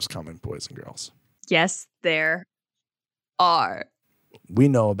other shows coming, boys and girls. Yes, there are. We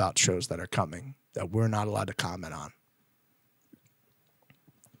know about shows that are coming that we're not allowed to comment on.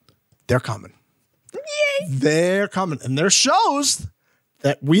 They're coming. Yay! They're coming. And they're shows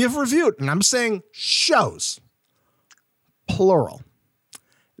that we have reviewed. And I'm saying shows. Plural.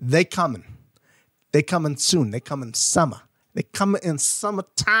 They coming. They coming soon. They come in summer. They come in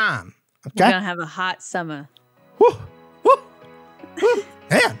summertime. Okay? We're going to have a hot summer. Woo! Woo! Woo!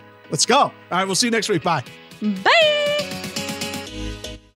 Man, let's go. All right, we'll see you next week. Bye. Bye!